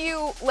 how do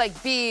you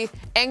be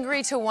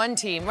angry to one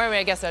team, or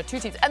I guess two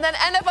teams, and then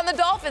end up on the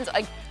Dolphins?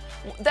 Like,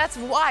 that's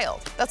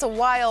wild. That's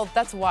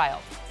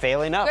wild.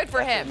 Failing up. Good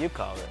for him. What you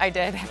call it. I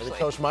did, actually.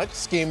 Coach Mike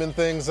scheming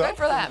things up. Good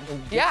for them.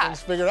 And get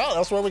things figured out.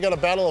 Elsewhere, we got a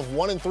battle of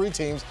 1 and 3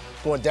 teams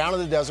going down in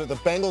the desert. The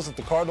Bengals at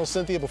the Cardinals.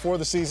 Cynthia, before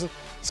the season,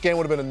 this game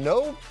would have been a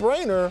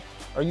no-brainer.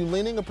 Are you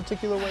leaning a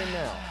particular way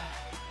now?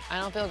 I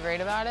don't feel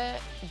great about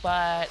it,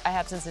 but I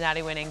have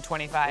Cincinnati winning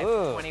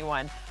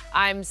 25-21.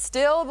 I'm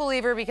still a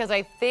believer because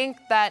I think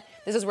that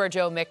this is where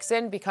Joe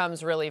Mixon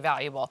becomes really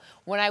valuable.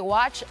 When I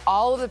watch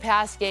all of the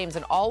past games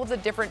and all of the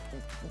different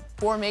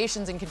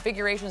formations and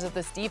configurations that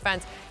this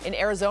defense in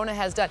Arizona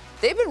has done,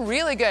 they've been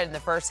really good in the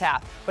first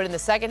half. But in the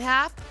second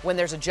half, when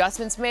there's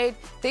adjustments made,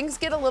 things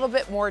get a little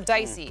bit more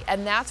dicey.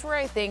 And that's where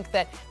I think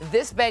that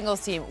this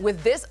Bengals team,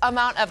 with this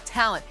amount of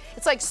talent,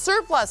 it's like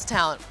surplus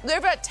talent.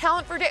 They've got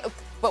talent for days,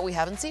 but we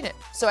haven't seen it.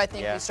 So I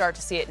think we start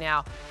to see it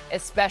now,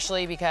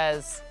 especially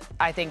because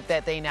I think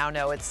that they now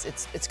know it's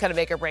kind of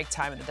make or break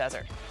time in the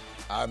desert.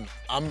 I'm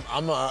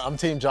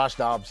team Josh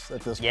Dobbs at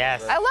this point.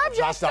 Yes. I love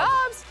Josh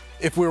Dobbs.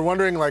 If we were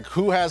wondering like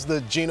who has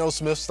the Geno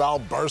Smith style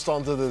burst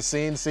onto the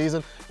scene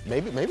season,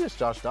 maybe it's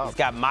Josh Dobbs. He's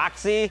got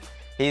moxie.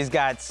 He's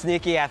got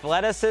sneaky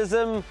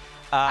athleticism.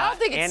 I don't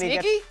think it's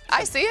sneaky.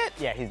 I see it.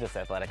 Yeah, he's just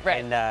athletic.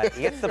 Right. And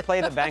he gets to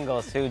play the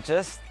Bengals, who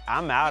just,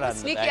 I'm out on the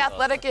Sneaky Bengals.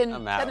 athletic in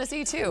I'm out.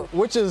 Tennessee too.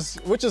 Which is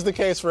the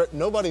case for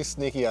nobody's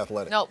sneaky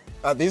athletic. Nope.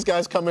 These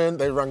guys come in,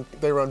 they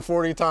run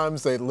 40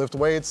 times, they lift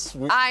weights.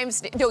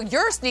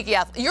 You're sneaky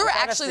athletic. You're What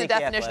kind of actually the sneaky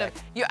definition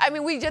athletic? of. I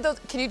mean, we did those.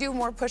 Can you do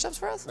more push-ups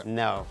for us?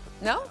 No.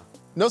 No.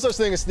 No such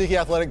thing as sneaky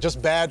athletic,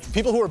 just bad.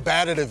 People who are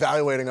bad at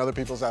evaluating other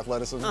people's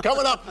athleticism.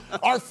 Coming up,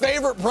 our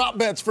favorite prop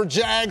bets for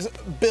Jags,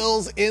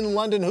 Bills in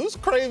London. Who's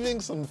craving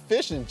some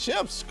fish and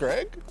chips,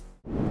 Greg?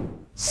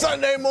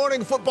 Sunday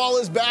morning football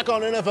is back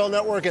on NFL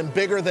Network and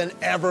bigger than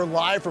ever,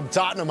 live from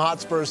Tottenham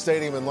Hotspur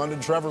Stadium in London.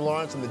 Trevor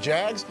Lawrence and the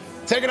Jags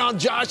taking on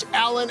Josh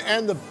Allen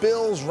and the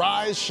Bills.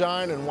 Rise,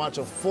 shine, and watch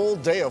a full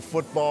day of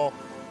football.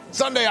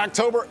 Sunday,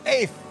 October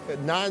 8th at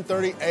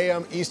 9:30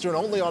 a.m. Eastern,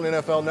 only on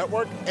NFL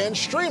Network and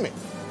streaming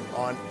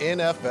on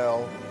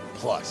NFL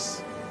Plus.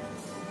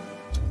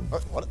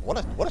 What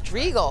a track.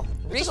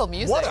 Regal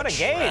music. What a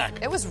game. track.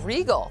 It was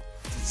regal.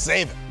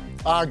 Save it.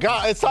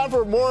 It's time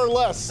for more or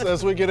less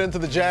as we get into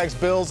the Jags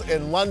Bills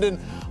in London.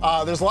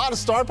 There's a lot of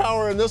star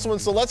power in this one,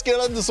 so let's get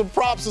into some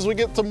props as we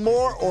get to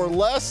more or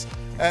less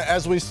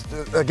as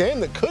a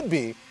game that could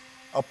be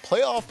a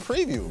playoff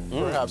preview,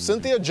 perhaps.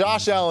 Cynthia,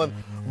 Josh Allen,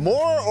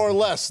 more or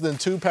less than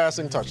 2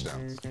 passing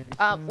touchdowns?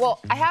 Well,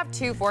 I have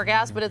 2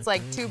 forecasts, but it's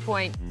like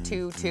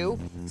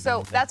 2.22.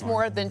 So that's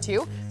more than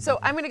 2. So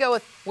I'm going to go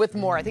with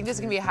more. I think this is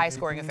going to be a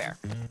high-scoring affair.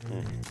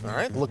 All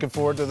right, looking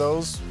forward to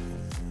those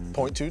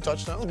 0.2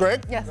 touchdowns.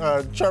 Greg? Yes.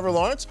 Trevor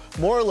Lawrence,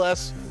 more or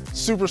less,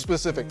 super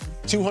specific,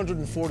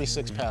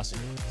 246 passing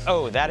yards.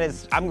 Oh,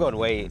 I'm going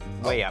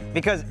way up.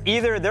 Because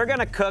either they're going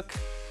to cook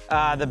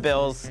the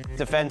Bills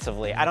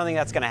defensively. I don't think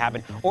that's going to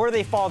happen. Or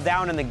they fall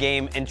down in the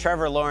game, and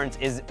Trevor Lawrence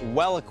is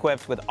well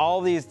equipped with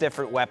all these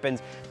different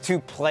weapons to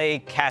play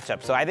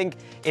catch-up. So I think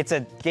it's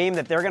a game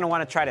that they're going to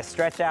want to try to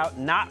stretch out,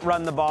 not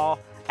run the ball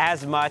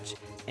as much,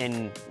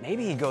 and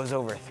maybe he goes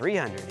over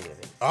 300 even.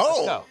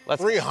 Oh,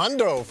 Let's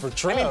 300 for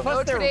Trev. I mean, plus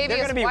No, they're going to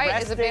Tre'Davious be White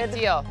rested. is a big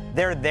deal.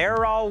 They're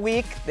there all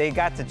week. They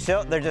got to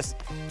chill. They're just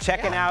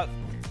checking out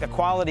the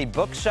quality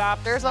bookshop.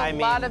 There's a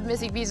lot of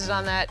missing pieces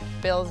on that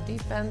Bills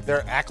defense.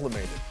 They're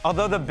acclimated.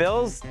 Although the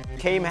Bills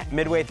came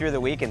midway through the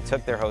week and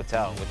took their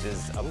hotel, which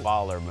is a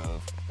baller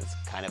move. It's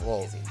kind of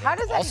easy. How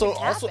does that Also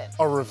even happen?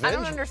 a revenge. I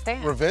don't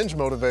understand. Revenge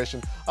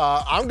motivation.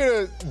 I'm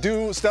gonna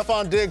do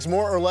Stephon Diggs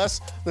more or less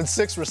than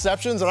 6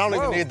 receptions, and I don't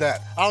even need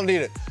that. I don't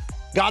need it.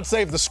 God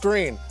save the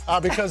screen,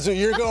 because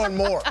you're going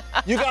more.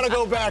 You got to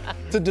go back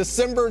to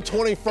December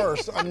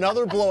 21st,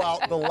 another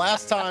blowout. The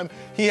last time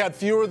he had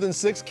fewer than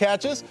 6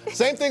 catches.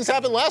 Same things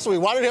happened last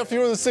week. Why did he have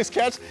fewer than 6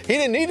 catches? He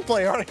didn't need to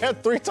play hard. He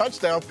had 3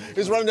 touchdowns.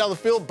 He was running down the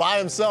field by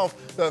himself.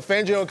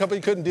 Fangio and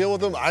company couldn't deal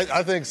with him.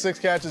 I think 6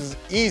 catches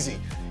is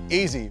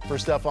easy for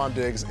Stephon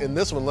Diggs. In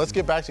this one, let's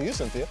get back to you,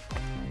 Cynthia.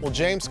 Will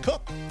James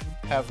Cook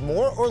have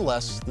more or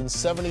less than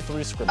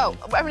 73 scrimmages? Oh,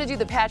 I'm going to do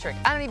the Patrick.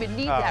 I don't even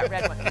need that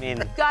red one. I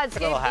mean, God's a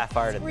little gave the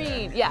half-hearted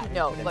screen. there. Yeah,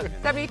 no. Look,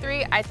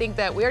 73, I think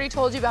that we already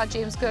told you about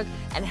James Cook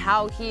and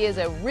how he is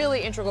a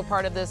really integral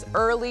part of this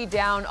early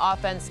down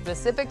offense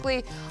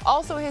specifically.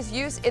 Also, his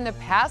use in the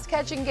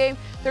pass-catching game.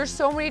 There's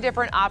so many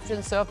different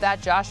options. So if that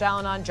Josh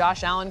Allen on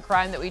Josh Allen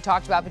crime that we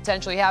talked about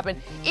potentially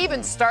happen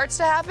even starts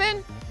to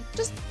happen,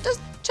 just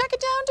check it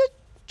down to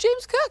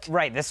James Cook.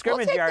 Right, the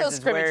scrimmage take yards those is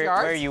scrimmage where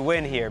yards. you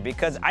win here,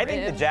 because I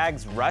think the Win.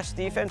 Jags' rush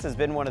defense has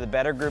been one of the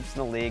better groups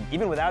in the league,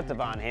 even without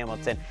Devon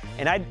Hamilton.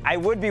 And I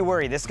would be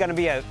worried. This is going to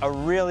be a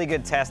really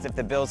good test if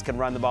the Bills can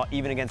run the ball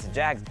even against the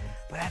Jags.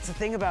 But that's the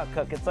thing about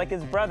Cook. It's like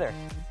his brother.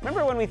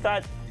 Remember when we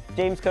thought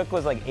James Cook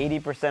was like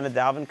 80% of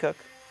Dalvin Cook?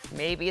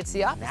 Maybe it's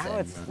the opposite. Now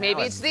it's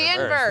Maybe it's the reversed.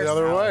 inverse. The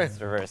other Now way.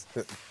 it's reversed.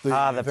 I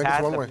think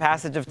it's one The way.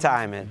 passage of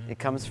time, it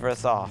comes for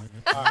us all.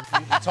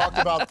 You talked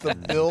about the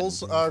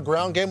Bills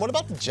ground game. What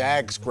about the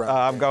Jags ground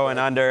I'm going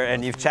under,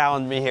 and you've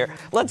challenged me here.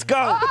 Let's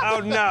go!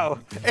 Oh, no.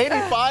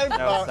 85,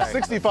 sorry.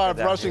 65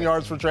 That rushing dude.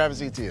 yards for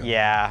Travis Etienne.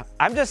 Yeah,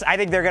 I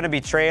think they're going to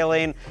be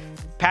trailing.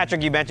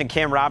 Patrick, you mentioned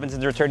Cam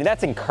Robinson's returning.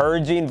 That's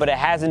encouraging, but it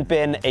hasn't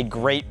been a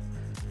great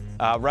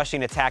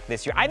rushing attack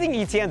this year. I think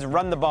Etienne's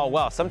run the ball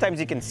well. Sometimes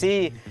you can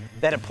see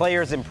that a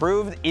player's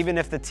improved, even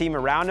if the team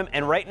around him.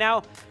 And right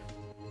now,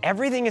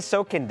 everything is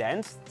so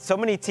condensed. So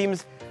many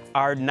teams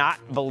are not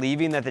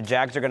believing that the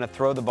Jags are going to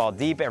throw the ball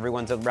deep.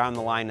 Everyone's around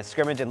the line of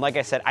scrimmage. And like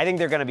I said, I think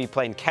they're going to be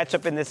playing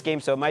catch-up in this game,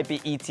 so it might be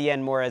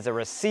ETN more as a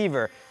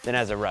receiver than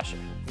as a rusher.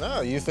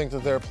 No, you think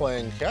that they're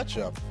playing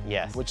catch-up.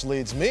 Yes. Which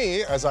leads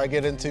me, as I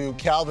get into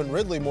Calvin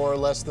Ridley, more or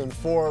less than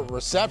 4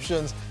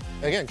 receptions.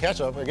 Again,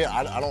 catch-up. Again,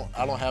 I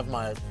don't have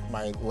my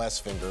less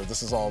finger.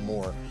 This is all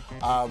more.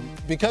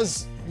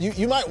 Because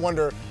you might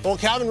wonder, well,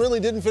 Calvin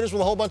Ridley didn't finish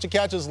with a whole bunch of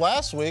catches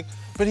last week,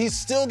 but he's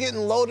still getting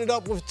loaded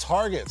up with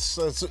targets.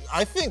 So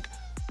I think,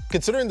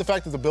 considering the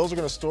fact that the Bills are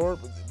going to store,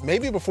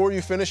 maybe before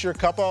you finish your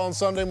cuppa on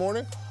Sunday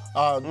morning,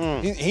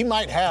 he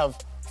might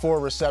have 4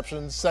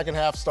 receptions. Second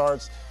half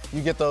starts,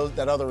 you get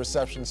that other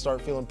reception,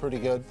 start feeling pretty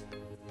good.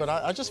 But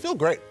I just feel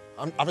great.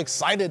 I'm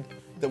excited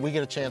that we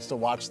get a chance to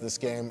watch this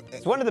game.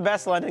 It's one of the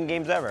best London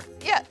games ever.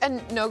 Yeah,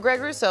 and no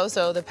Greg Rousseau,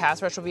 so the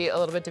pass rush will be a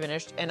little bit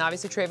diminished. And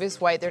obviously Travis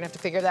White, they're gonna have to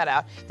figure that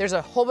out. There's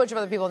a whole bunch of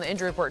other people in the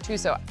injury report too,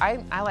 so I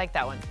like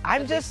that one.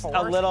 I'm just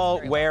a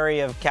little wary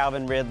of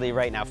Calvin Ridley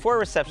right now. 4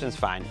 receptions,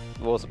 fine.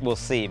 We'll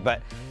see.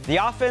 But the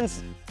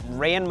offense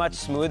ran much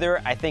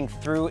smoother, I think,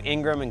 through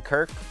Ingram and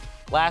Kirk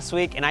last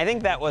week, and I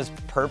think that was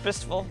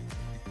purposeful,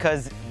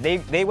 because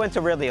they went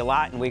to Ridley a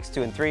lot in weeks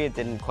 2 and 3. It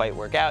didn't quite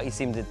work out. He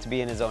seemed to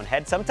be in his own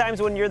head.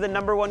 Sometimes when you're the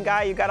 #1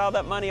 guy, you got all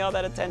that money, all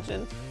that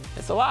attention.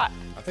 It's a lot.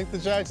 I think the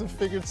Jags have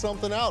figured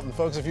something out. And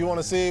folks, if you want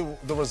to see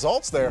the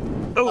results there,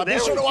 Oh, be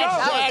sure to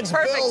watch Jags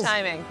Perfect Bills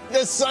timing.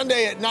 this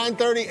Sunday at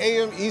 9:30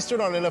 a.m.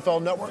 Eastern on NFL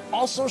Network.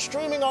 Also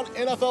streaming on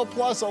NFL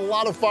Plus. A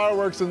lot of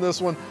fireworks in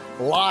this one,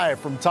 live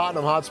from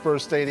Tottenham Hotspur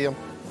Stadium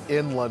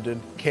in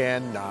London.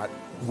 Cannot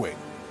wait.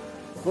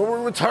 When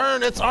we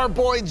return, it's our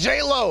boy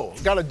J-Lo.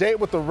 Got a date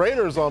with the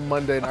Raiders on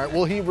Monday night.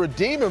 Will he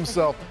redeem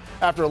himself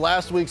after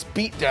last week's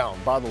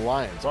beatdown by the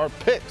Lions? Our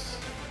picks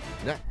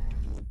next.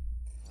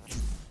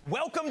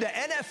 Welcome to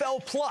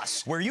NFL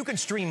Plus, where you can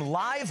stream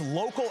live,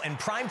 local, and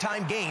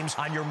primetime games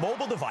on your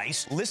mobile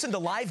device, listen to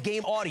live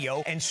game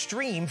audio, and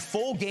stream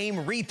full game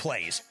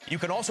replays. You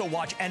can also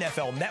watch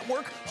NFL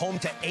Network, home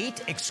to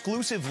 8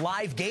 exclusive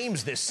live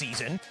games this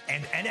season,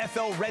 and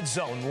NFL Red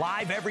Zone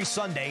live every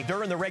Sunday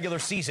during the regular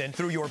season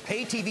through your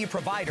pay TV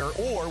provider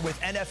or with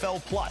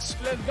NFL Plus.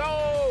 Let's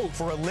go!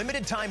 For a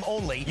limited time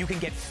only, you can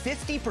get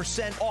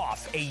 50%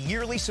 off a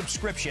yearly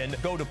subscription.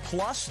 Go to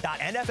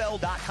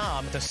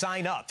plus.nfl.com to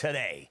sign up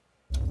today.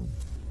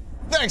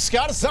 Thanks,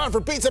 Scott. It's time for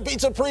Pizza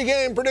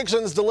pregame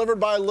predictions delivered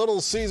by Little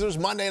Caesars.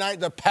 Monday night,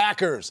 the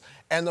Packers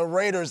and the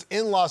Raiders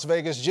in Las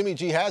Vegas. Jimmy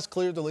G has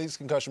cleared the league's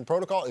concussion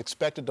protocol,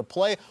 expected to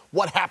play.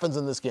 What happens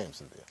in this game,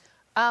 Cynthia?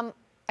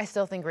 I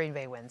still think Green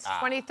Bay wins,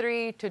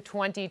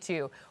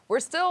 23-22. We're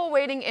still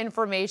awaiting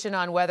information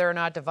on whether or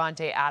not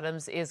Davante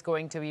Adams is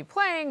going to be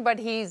playing, but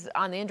he's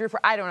on the injury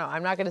report. I don't know.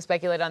 I'm not going to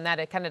speculate on that.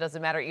 It kind of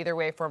doesn't matter either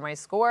way for my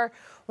score.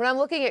 When I'm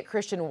looking at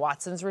Christian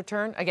Watson's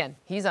return, again,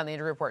 he's on the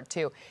injury report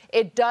too.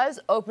 It does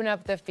open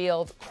up the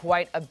field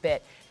quite a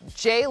bit.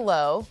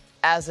 J-Lo,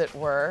 as it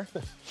were.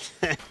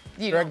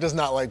 Greg does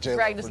not like J-Lo.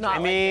 Greg does not. I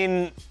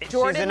mean, she's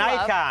Jordan an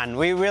Love. icon.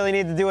 We really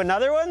need to do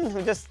another one?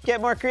 We just get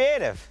more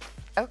creative.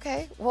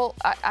 Okay, well,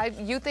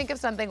 you think of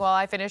something while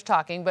I finish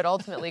talking, but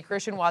ultimately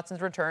Christian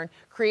Watson's return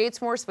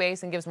creates more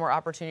space and gives more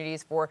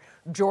opportunities for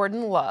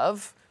Jordan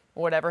Love,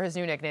 whatever his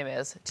new nickname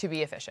is, to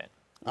be efficient.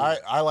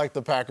 I like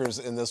the Packers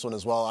in this one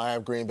as well. I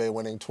have Green Bay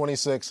winning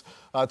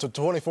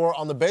 26-24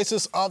 on the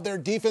basis of their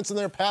defense and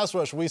their pass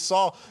rush. We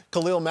saw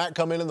Khalil Mack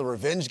come in the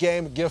revenge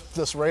game, give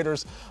this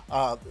Raiders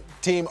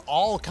team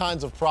all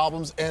kinds of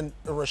problems. And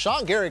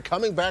Rashawn Gary,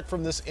 coming back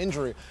from this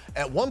injury,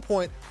 at one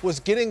point was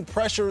getting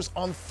pressures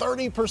on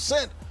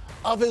 30%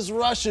 of his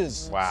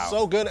rushes. Wow.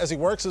 So good as he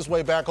works his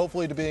way back,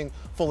 hopefully to being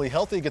fully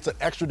healthy, gets an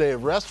extra day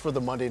of rest for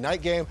the Monday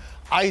night game.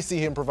 I see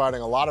him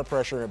providing a lot of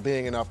pressure and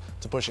being enough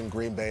to pushing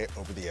Green Bay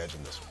over the edge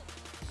in this one.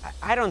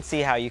 I don't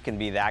see how you can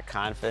be that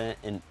confident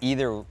in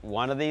either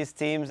one of these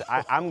teams.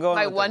 I'm going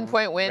My with 1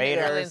 point win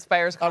really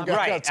inspires confidence.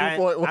 I've got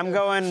 2 point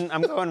win.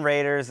 I'm going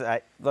Raiders.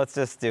 Let's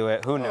just do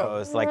it. Who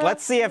knows?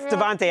 Let's see if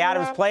Davante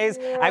Adams plays.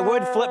 I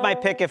would flip my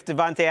pick if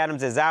Davante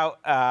Adams is out.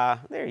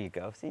 There you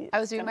go. See,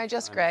 I was doing my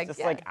Just Greg. Just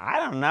I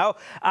don't know.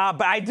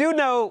 But I do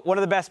know one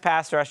of the best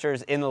pass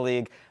rushers in the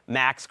league,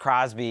 Max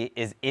Crosby,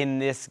 is in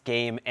this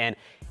game, and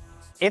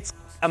it's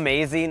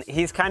amazing.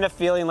 He's kind of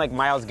feeling like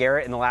Myles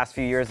Garrett in the last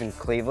few years in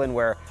Cleveland,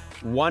 where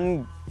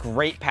one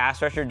great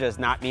pass rusher does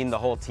not mean the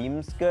whole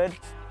team's good,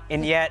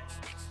 and yet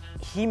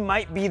he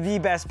might be the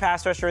best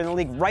pass rusher in the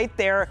league, right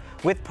there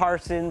with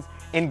Parsons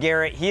and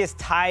Garrett. He is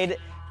tied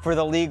for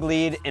the league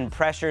lead in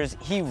pressures.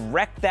 He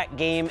wrecked that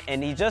game,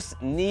 and he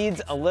just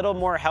needs a little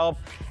more help.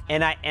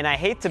 And I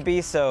hate to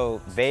be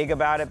so vague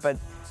about it, but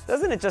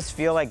doesn't it just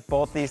feel like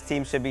both these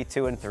teams should be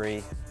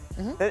 2-3?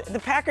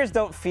 The Packers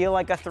don't feel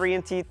like a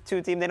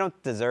 3-2 team. They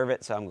don't deserve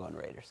it, so I'm going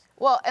Raiders.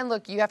 Well, and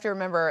look, you have to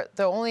remember,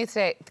 the only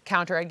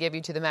counter I'd give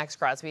you to the Max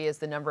Crosby is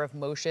the number of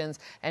motions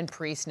and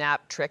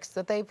pre-snap tricks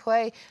that they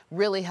play.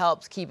 Really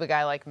helps keep a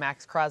guy like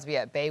Max Crosby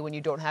at bay when you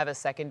don't have a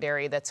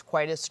secondary that's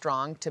quite as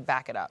strong to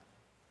back it up.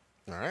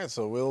 All right,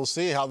 so we'll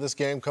see how this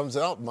game comes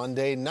out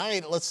Monday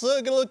night. Let's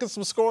get a look at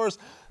some scores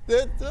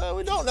that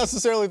we don't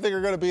necessarily think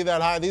are going to be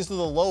that high. These are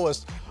the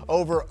lowest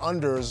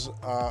over-unders,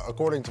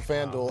 according to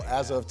FanDuel,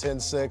 as of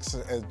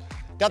 10-6. And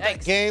got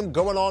that game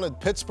going on in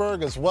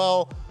Pittsburgh as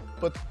well.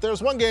 But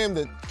there's one game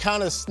that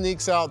kind of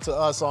sneaks out to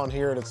us on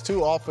here, and it's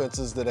two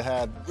offenses that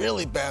had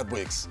really bad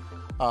weeks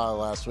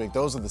last week.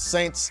 Those are the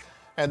Saints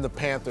and the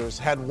Panthers.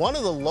 Had one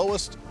of the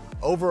lowest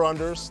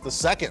over-unders, the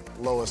second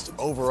lowest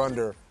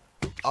over-under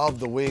of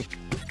the week.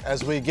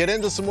 As we get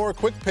into some more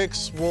quick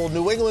picks, will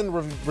New England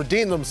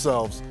redeem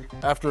themselves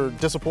after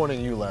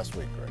disappointing you last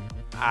week, Greg?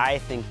 I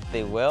think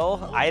they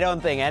will. I don't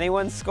think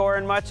anyone's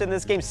scoring much in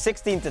this game.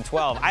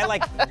 16-12. I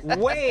like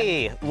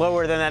way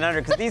lower than that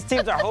under because these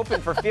teams are hoping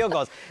for field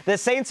goals. The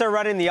Saints are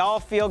running the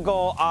all-field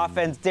goal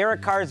offense.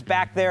 Derek Carr's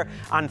back there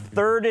on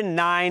 3rd and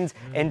 9s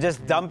and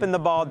just dumping the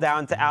ball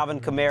down to Alvin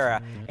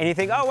Kamara. And you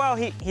think, oh, well,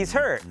 he's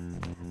hurt.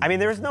 I mean,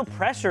 there's no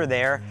pressure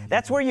there.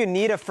 That's where you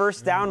need a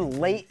first down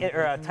late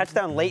or a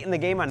touchdown late in the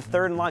game on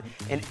 3rd and long,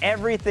 and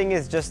everything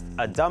is just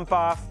a dump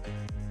off.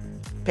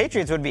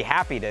 Patriots would be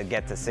happy to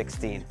get to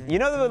 16. You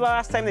know the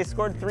last time they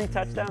scored 3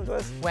 touchdowns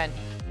was? When?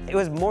 It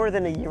was more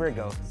than a year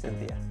ago,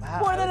 Cynthia. Wow.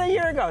 More than a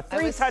year ago. 3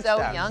 I was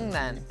touchdowns. so young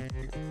then.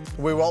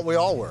 We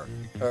all were.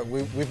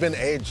 We've been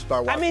aged by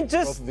watching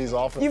both of these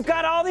offenses. You've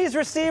got all these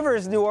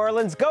receivers, New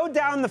Orleans. Go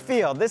down the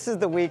field. This is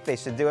the week they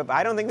should do it, but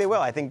I don't think they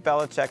will. I think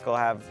Belichick will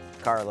have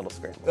Carr a little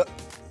scrambled.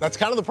 That's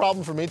kind of the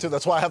problem for me, too.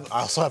 That's why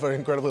I also have an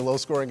incredibly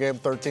low-scoring game,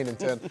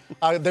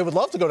 13-10. They would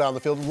love to go down the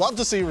field, love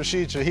to see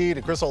Rashid Shaheed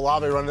and Chris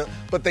Olave running it,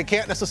 but they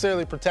can't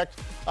necessarily protect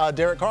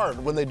Derek Carr.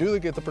 When they do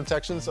get the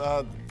protections,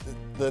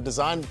 the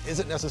design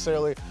isn't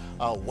necessarily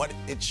what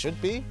it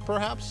should be,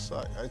 perhaps.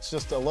 It's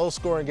just a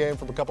low-scoring game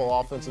from a couple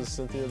of offenses,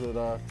 Cynthia,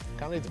 that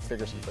kind of need to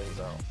figure some things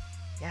out.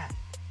 Yeah,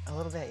 a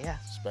little bit, yeah.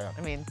 It's bad.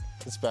 I mean,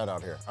 it's bad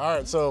out here. All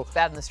right, so it's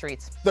bad in the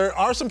streets. There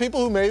are some people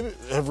who maybe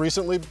have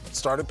recently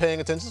started paying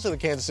attention to the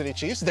Kansas City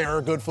Chiefs. They're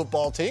a good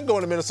football team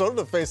going to Minnesota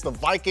to face the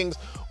Vikings.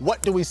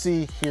 What do we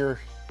see here,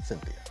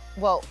 Cynthia?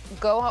 Well,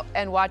 go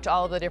and watch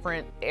all of the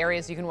different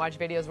areas. You can watch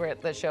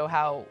videos that show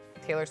how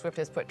Taylor Swift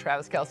has put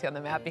Travis Kelce on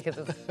the map because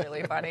it's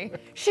really funny.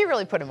 She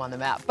really put him on the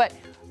map. But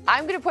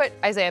I'm going to put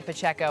Isaiah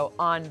Pacheco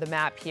on the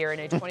map here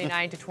in a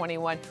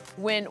 29-21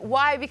 win.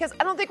 Why? Because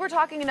I don't think we're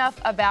talking enough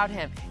about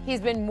him.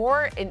 He's been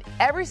more in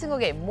every single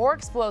game, more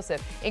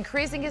explosive,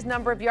 increasing his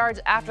number of yards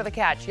after the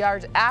catch,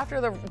 yards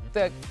after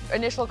the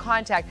initial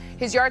contact,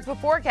 his yards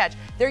before catch.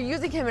 They're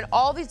using him in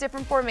all these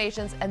different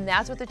formations, and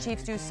that's what the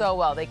Chiefs do so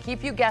well. They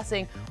keep you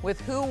guessing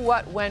with who,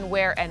 what, when,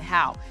 where, and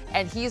how.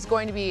 And he's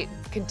going to be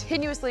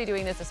continuously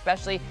doing this,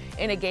 especially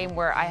in a game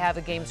where I have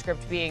a game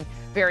script being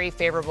very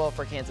favorable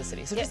for Kansas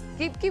City. So just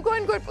keep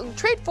going good.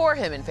 Trade for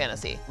him in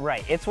fantasy.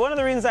 Right. It's one of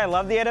the reasons I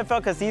love the NFL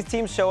because these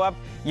teams show up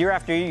year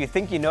after year. You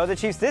think you know the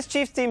Chiefs. This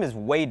Chiefs team is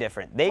way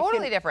different. They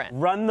totally can different.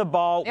 Run the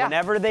ball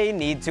whenever they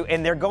need to,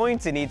 and they're going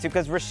to need to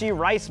because Rashee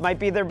Rice might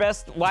be their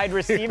best wide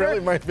receiver. He really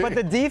might be. But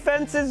the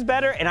defense is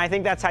better, and I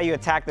think that's how you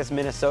attack this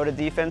Minnesota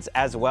defense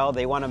as well.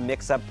 They want to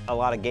mix up a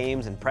lot of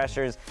games and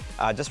pressures.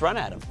 Just run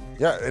at them.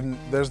 Yeah, and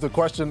there's the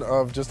question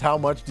of just how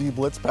much do you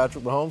blitz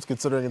Patrick Mahomes,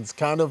 considering it's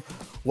kind of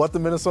what the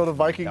Minnesota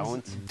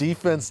Vikings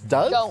defense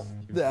does.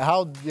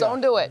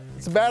 Don't do it.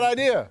 It's a bad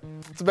idea.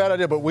 It's a bad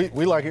idea, but we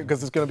like it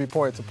because it's going to be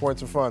points, and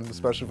points are fun,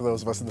 especially for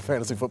those of us in the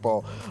fantasy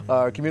football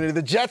community.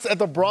 The Jets at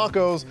the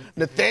Broncos,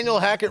 Nathaniel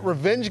Hackett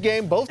revenge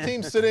game. Both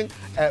teams sitting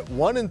at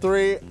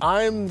 1-3.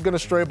 I'm going to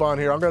stray bond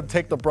here. I'm going to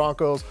take the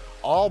Broncos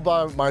all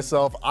by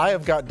myself. I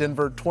have got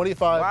Denver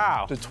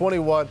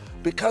 25-21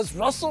 because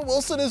Russell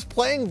Wilson is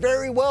playing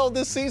very well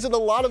this season. A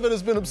lot of it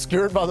has been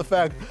obscured by the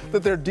fact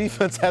that their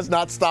defense has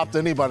not stopped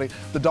anybody.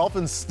 The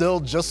Dolphins still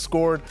just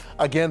scored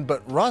again,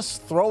 but Russ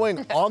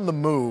throwing on the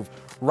move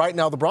right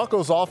now. The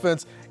Broncos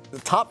offense, the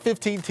top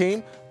 15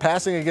 team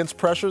passing against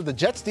pressure. The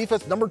Jets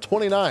defense, number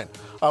 29,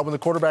 when the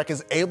quarterback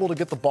is able to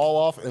get the ball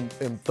off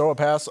and throw a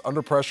pass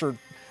under pressure.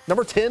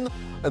 Number 10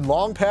 in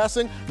long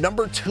passing,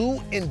 number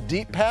 2 in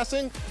deep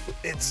passing.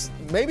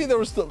 Maybe there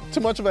was too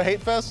much of a hate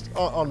fest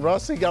on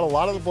Russ. He got a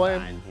lot of the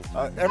blame. It's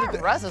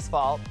not Russ's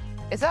fault.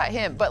 It's not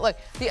him. But look,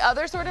 the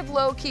other sort of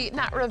low-key,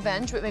 not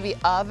revenge, but maybe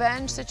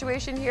avenge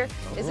situation here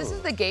is this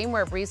is the game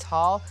where Breece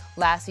Hall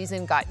last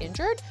season got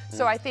injured.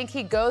 So I think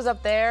he goes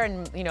up there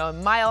and, a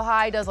mile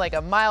high does like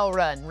a mile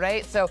run,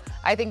 right? So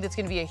I think that's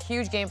going to be a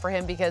huge game for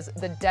him because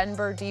the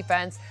Denver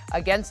defense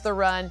against the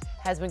run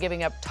has been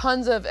giving up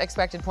tons of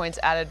expected points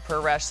added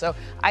per rush. So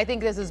I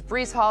think this is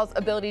Breece Hall's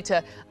ability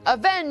to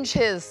avenge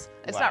his.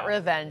 It's not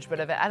revenge, but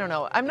I don't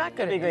know. I'm not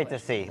good at it. It'd be great to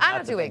see. I'm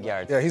not doing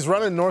yards. Yeah, he's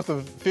running north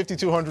of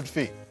 5,200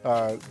 feet.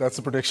 That's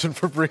the prediction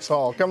for Breece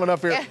Hall. Coming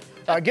up here,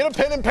 get a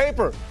pen and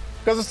paper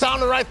because it's time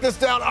to write this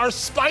down. Our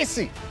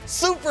spicy,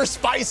 super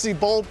spicy,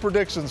 bold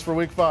predictions for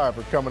Week 5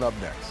 are coming up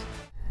next.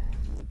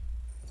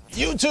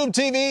 YouTube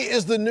TV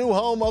is the new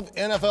home of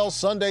NFL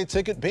Sunday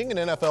Ticket. Being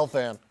an NFL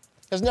fan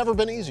has never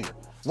been easier.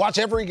 Watch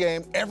every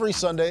game every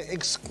Sunday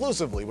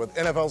exclusively with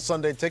NFL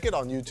Sunday Ticket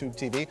on YouTube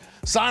TV.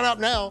 Sign up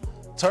now.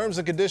 Terms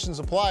and conditions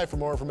apply. For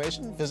more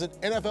information, visit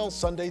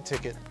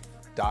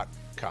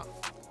NFLSundayTicket.com.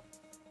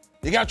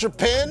 You got your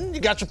pen? You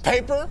got your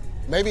paper?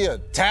 maybe a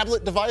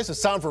tablet device.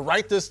 It's time for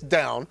Write This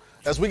Down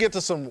as we get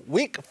to some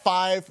Week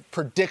 5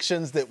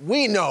 predictions that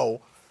we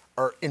know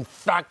are in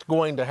fact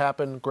going to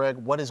happen. Greg,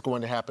 what is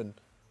going to happen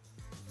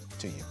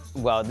to you?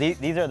 Well,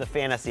 these are the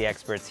fantasy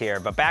experts here,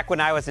 but back when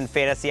I was in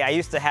fantasy, I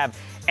used to have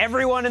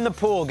everyone in the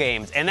pool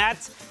games, and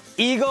that's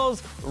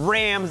Eagles,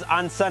 Rams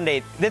on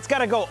Sunday. That's got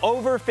to go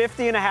over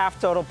 50.5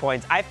 total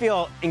points. I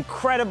feel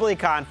incredibly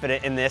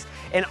confident in this,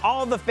 and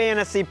all the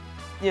fantasy,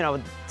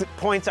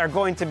 points are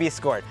going to be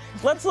scored.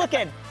 Let's look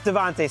at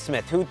Devontae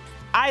Smith, who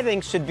I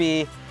think should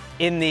be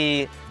in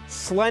the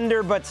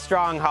slender but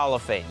strong Hall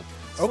of Fame.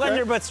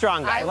 Slender but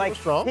strong guy.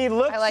 He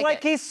looks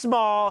like he's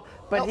small,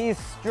 but he's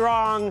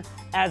strong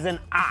as an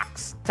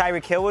ox.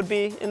 Tyreek Hill would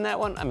be in that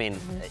one. I mean,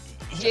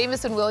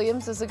 Jamison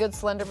Williams is a good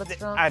slender but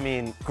strong. I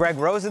mean, Greg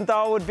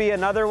Rosenthal would be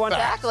another one.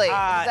 Exactly.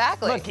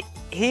 Look,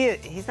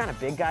 he's not a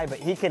big guy, but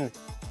he can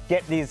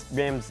get these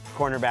Rams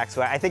cornerbacks.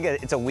 So I think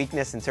it's a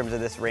weakness in terms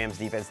of this Rams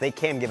defense. They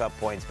can give up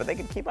points, but they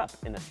can keep up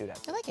in a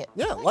shootout. I like it.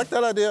 Yeah, like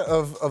that idea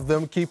of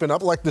them keeping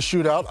up, like the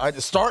shootout. I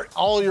start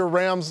all your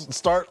Rams,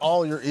 start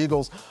all your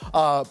Eagles.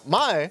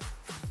 My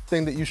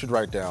thing that you should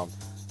write down,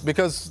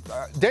 because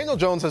Daniel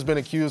Jones has been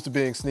accused of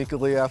being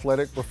sneakily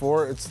athletic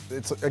before. It's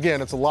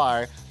a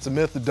lie. It's a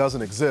myth that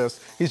doesn't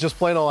exist. He's just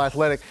plain old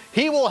athletic.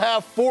 He will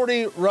have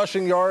 40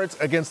 rushing yards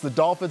against the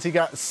Dolphins. He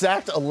got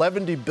sacked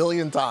 11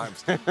 billion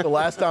times the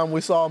last time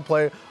we saw him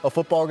play a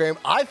football game.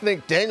 I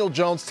think Daniel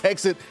Jones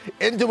takes it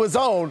into his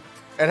own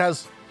and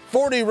has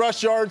 40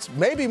 rush yards,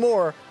 maybe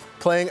more,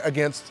 playing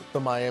against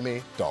the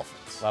Miami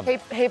Dolphins.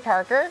 Hey,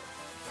 Parker.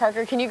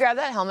 Parker, can you grab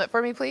that helmet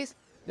for me, please?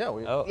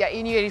 Yeah, Yeah,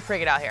 you need to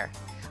freak it out here.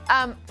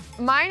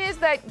 Mine is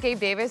that Gabe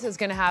Davis is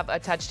going to have a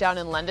touchdown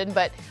in London,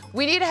 but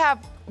we need to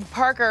have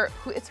Parker,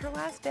 who it's her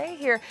last day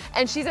here,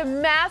 and she's a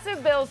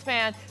massive Bills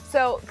fan.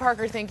 So,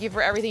 Parker, thank you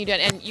for everything you've done.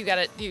 And you got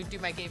to do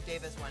my Gabe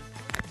Davis one.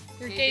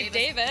 Gabe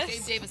Davis.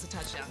 Gabe Davis a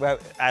touchdown. Well,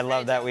 I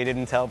love that we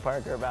didn't tell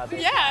Parker about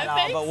this. Yeah, at all,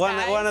 thanks, but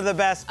one of the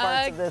best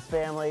parts of this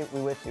family.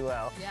 We wish you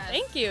well. Yes.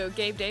 Thank you.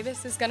 Gabe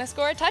Davis is going to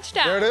score a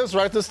touchdown. There it is.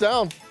 Write this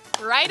down.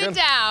 Write it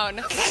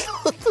down.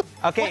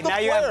 Okay, now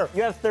you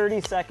have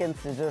 30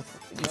 seconds to just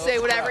say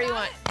whatever you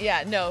want.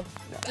 Yeah, no.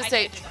 Just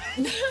say.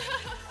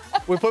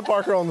 We put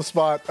Parker on the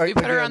spot. We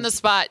put her on the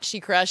spot. She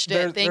crushed it.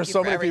 Thank you There's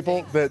so many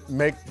everything. people that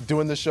make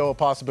doing this show a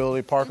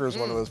possibility. Parker is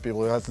one of those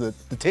people who has the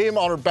team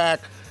on her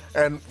back,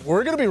 and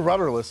we're going to be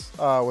rudderless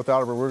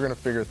without her. We're going to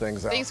figure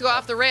things out. Things go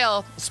off the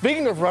rail.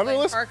 Speaking of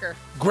rudderless, Parker.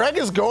 Greg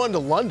is going to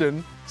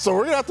London, so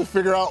we're going to have to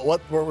figure out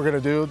what we're going to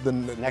do the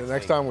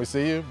next time we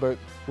see you. But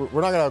we're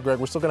not going to have Greg.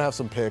 We're still going to have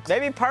some picks.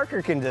 Maybe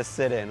Parker can just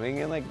sit in. We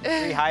can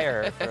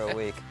rehire her for a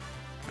week.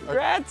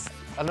 Congrats.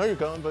 I know you're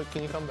going, but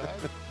can you come back?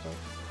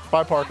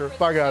 Bye, Parker.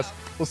 Bye, guys.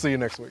 We'll see you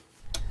next week.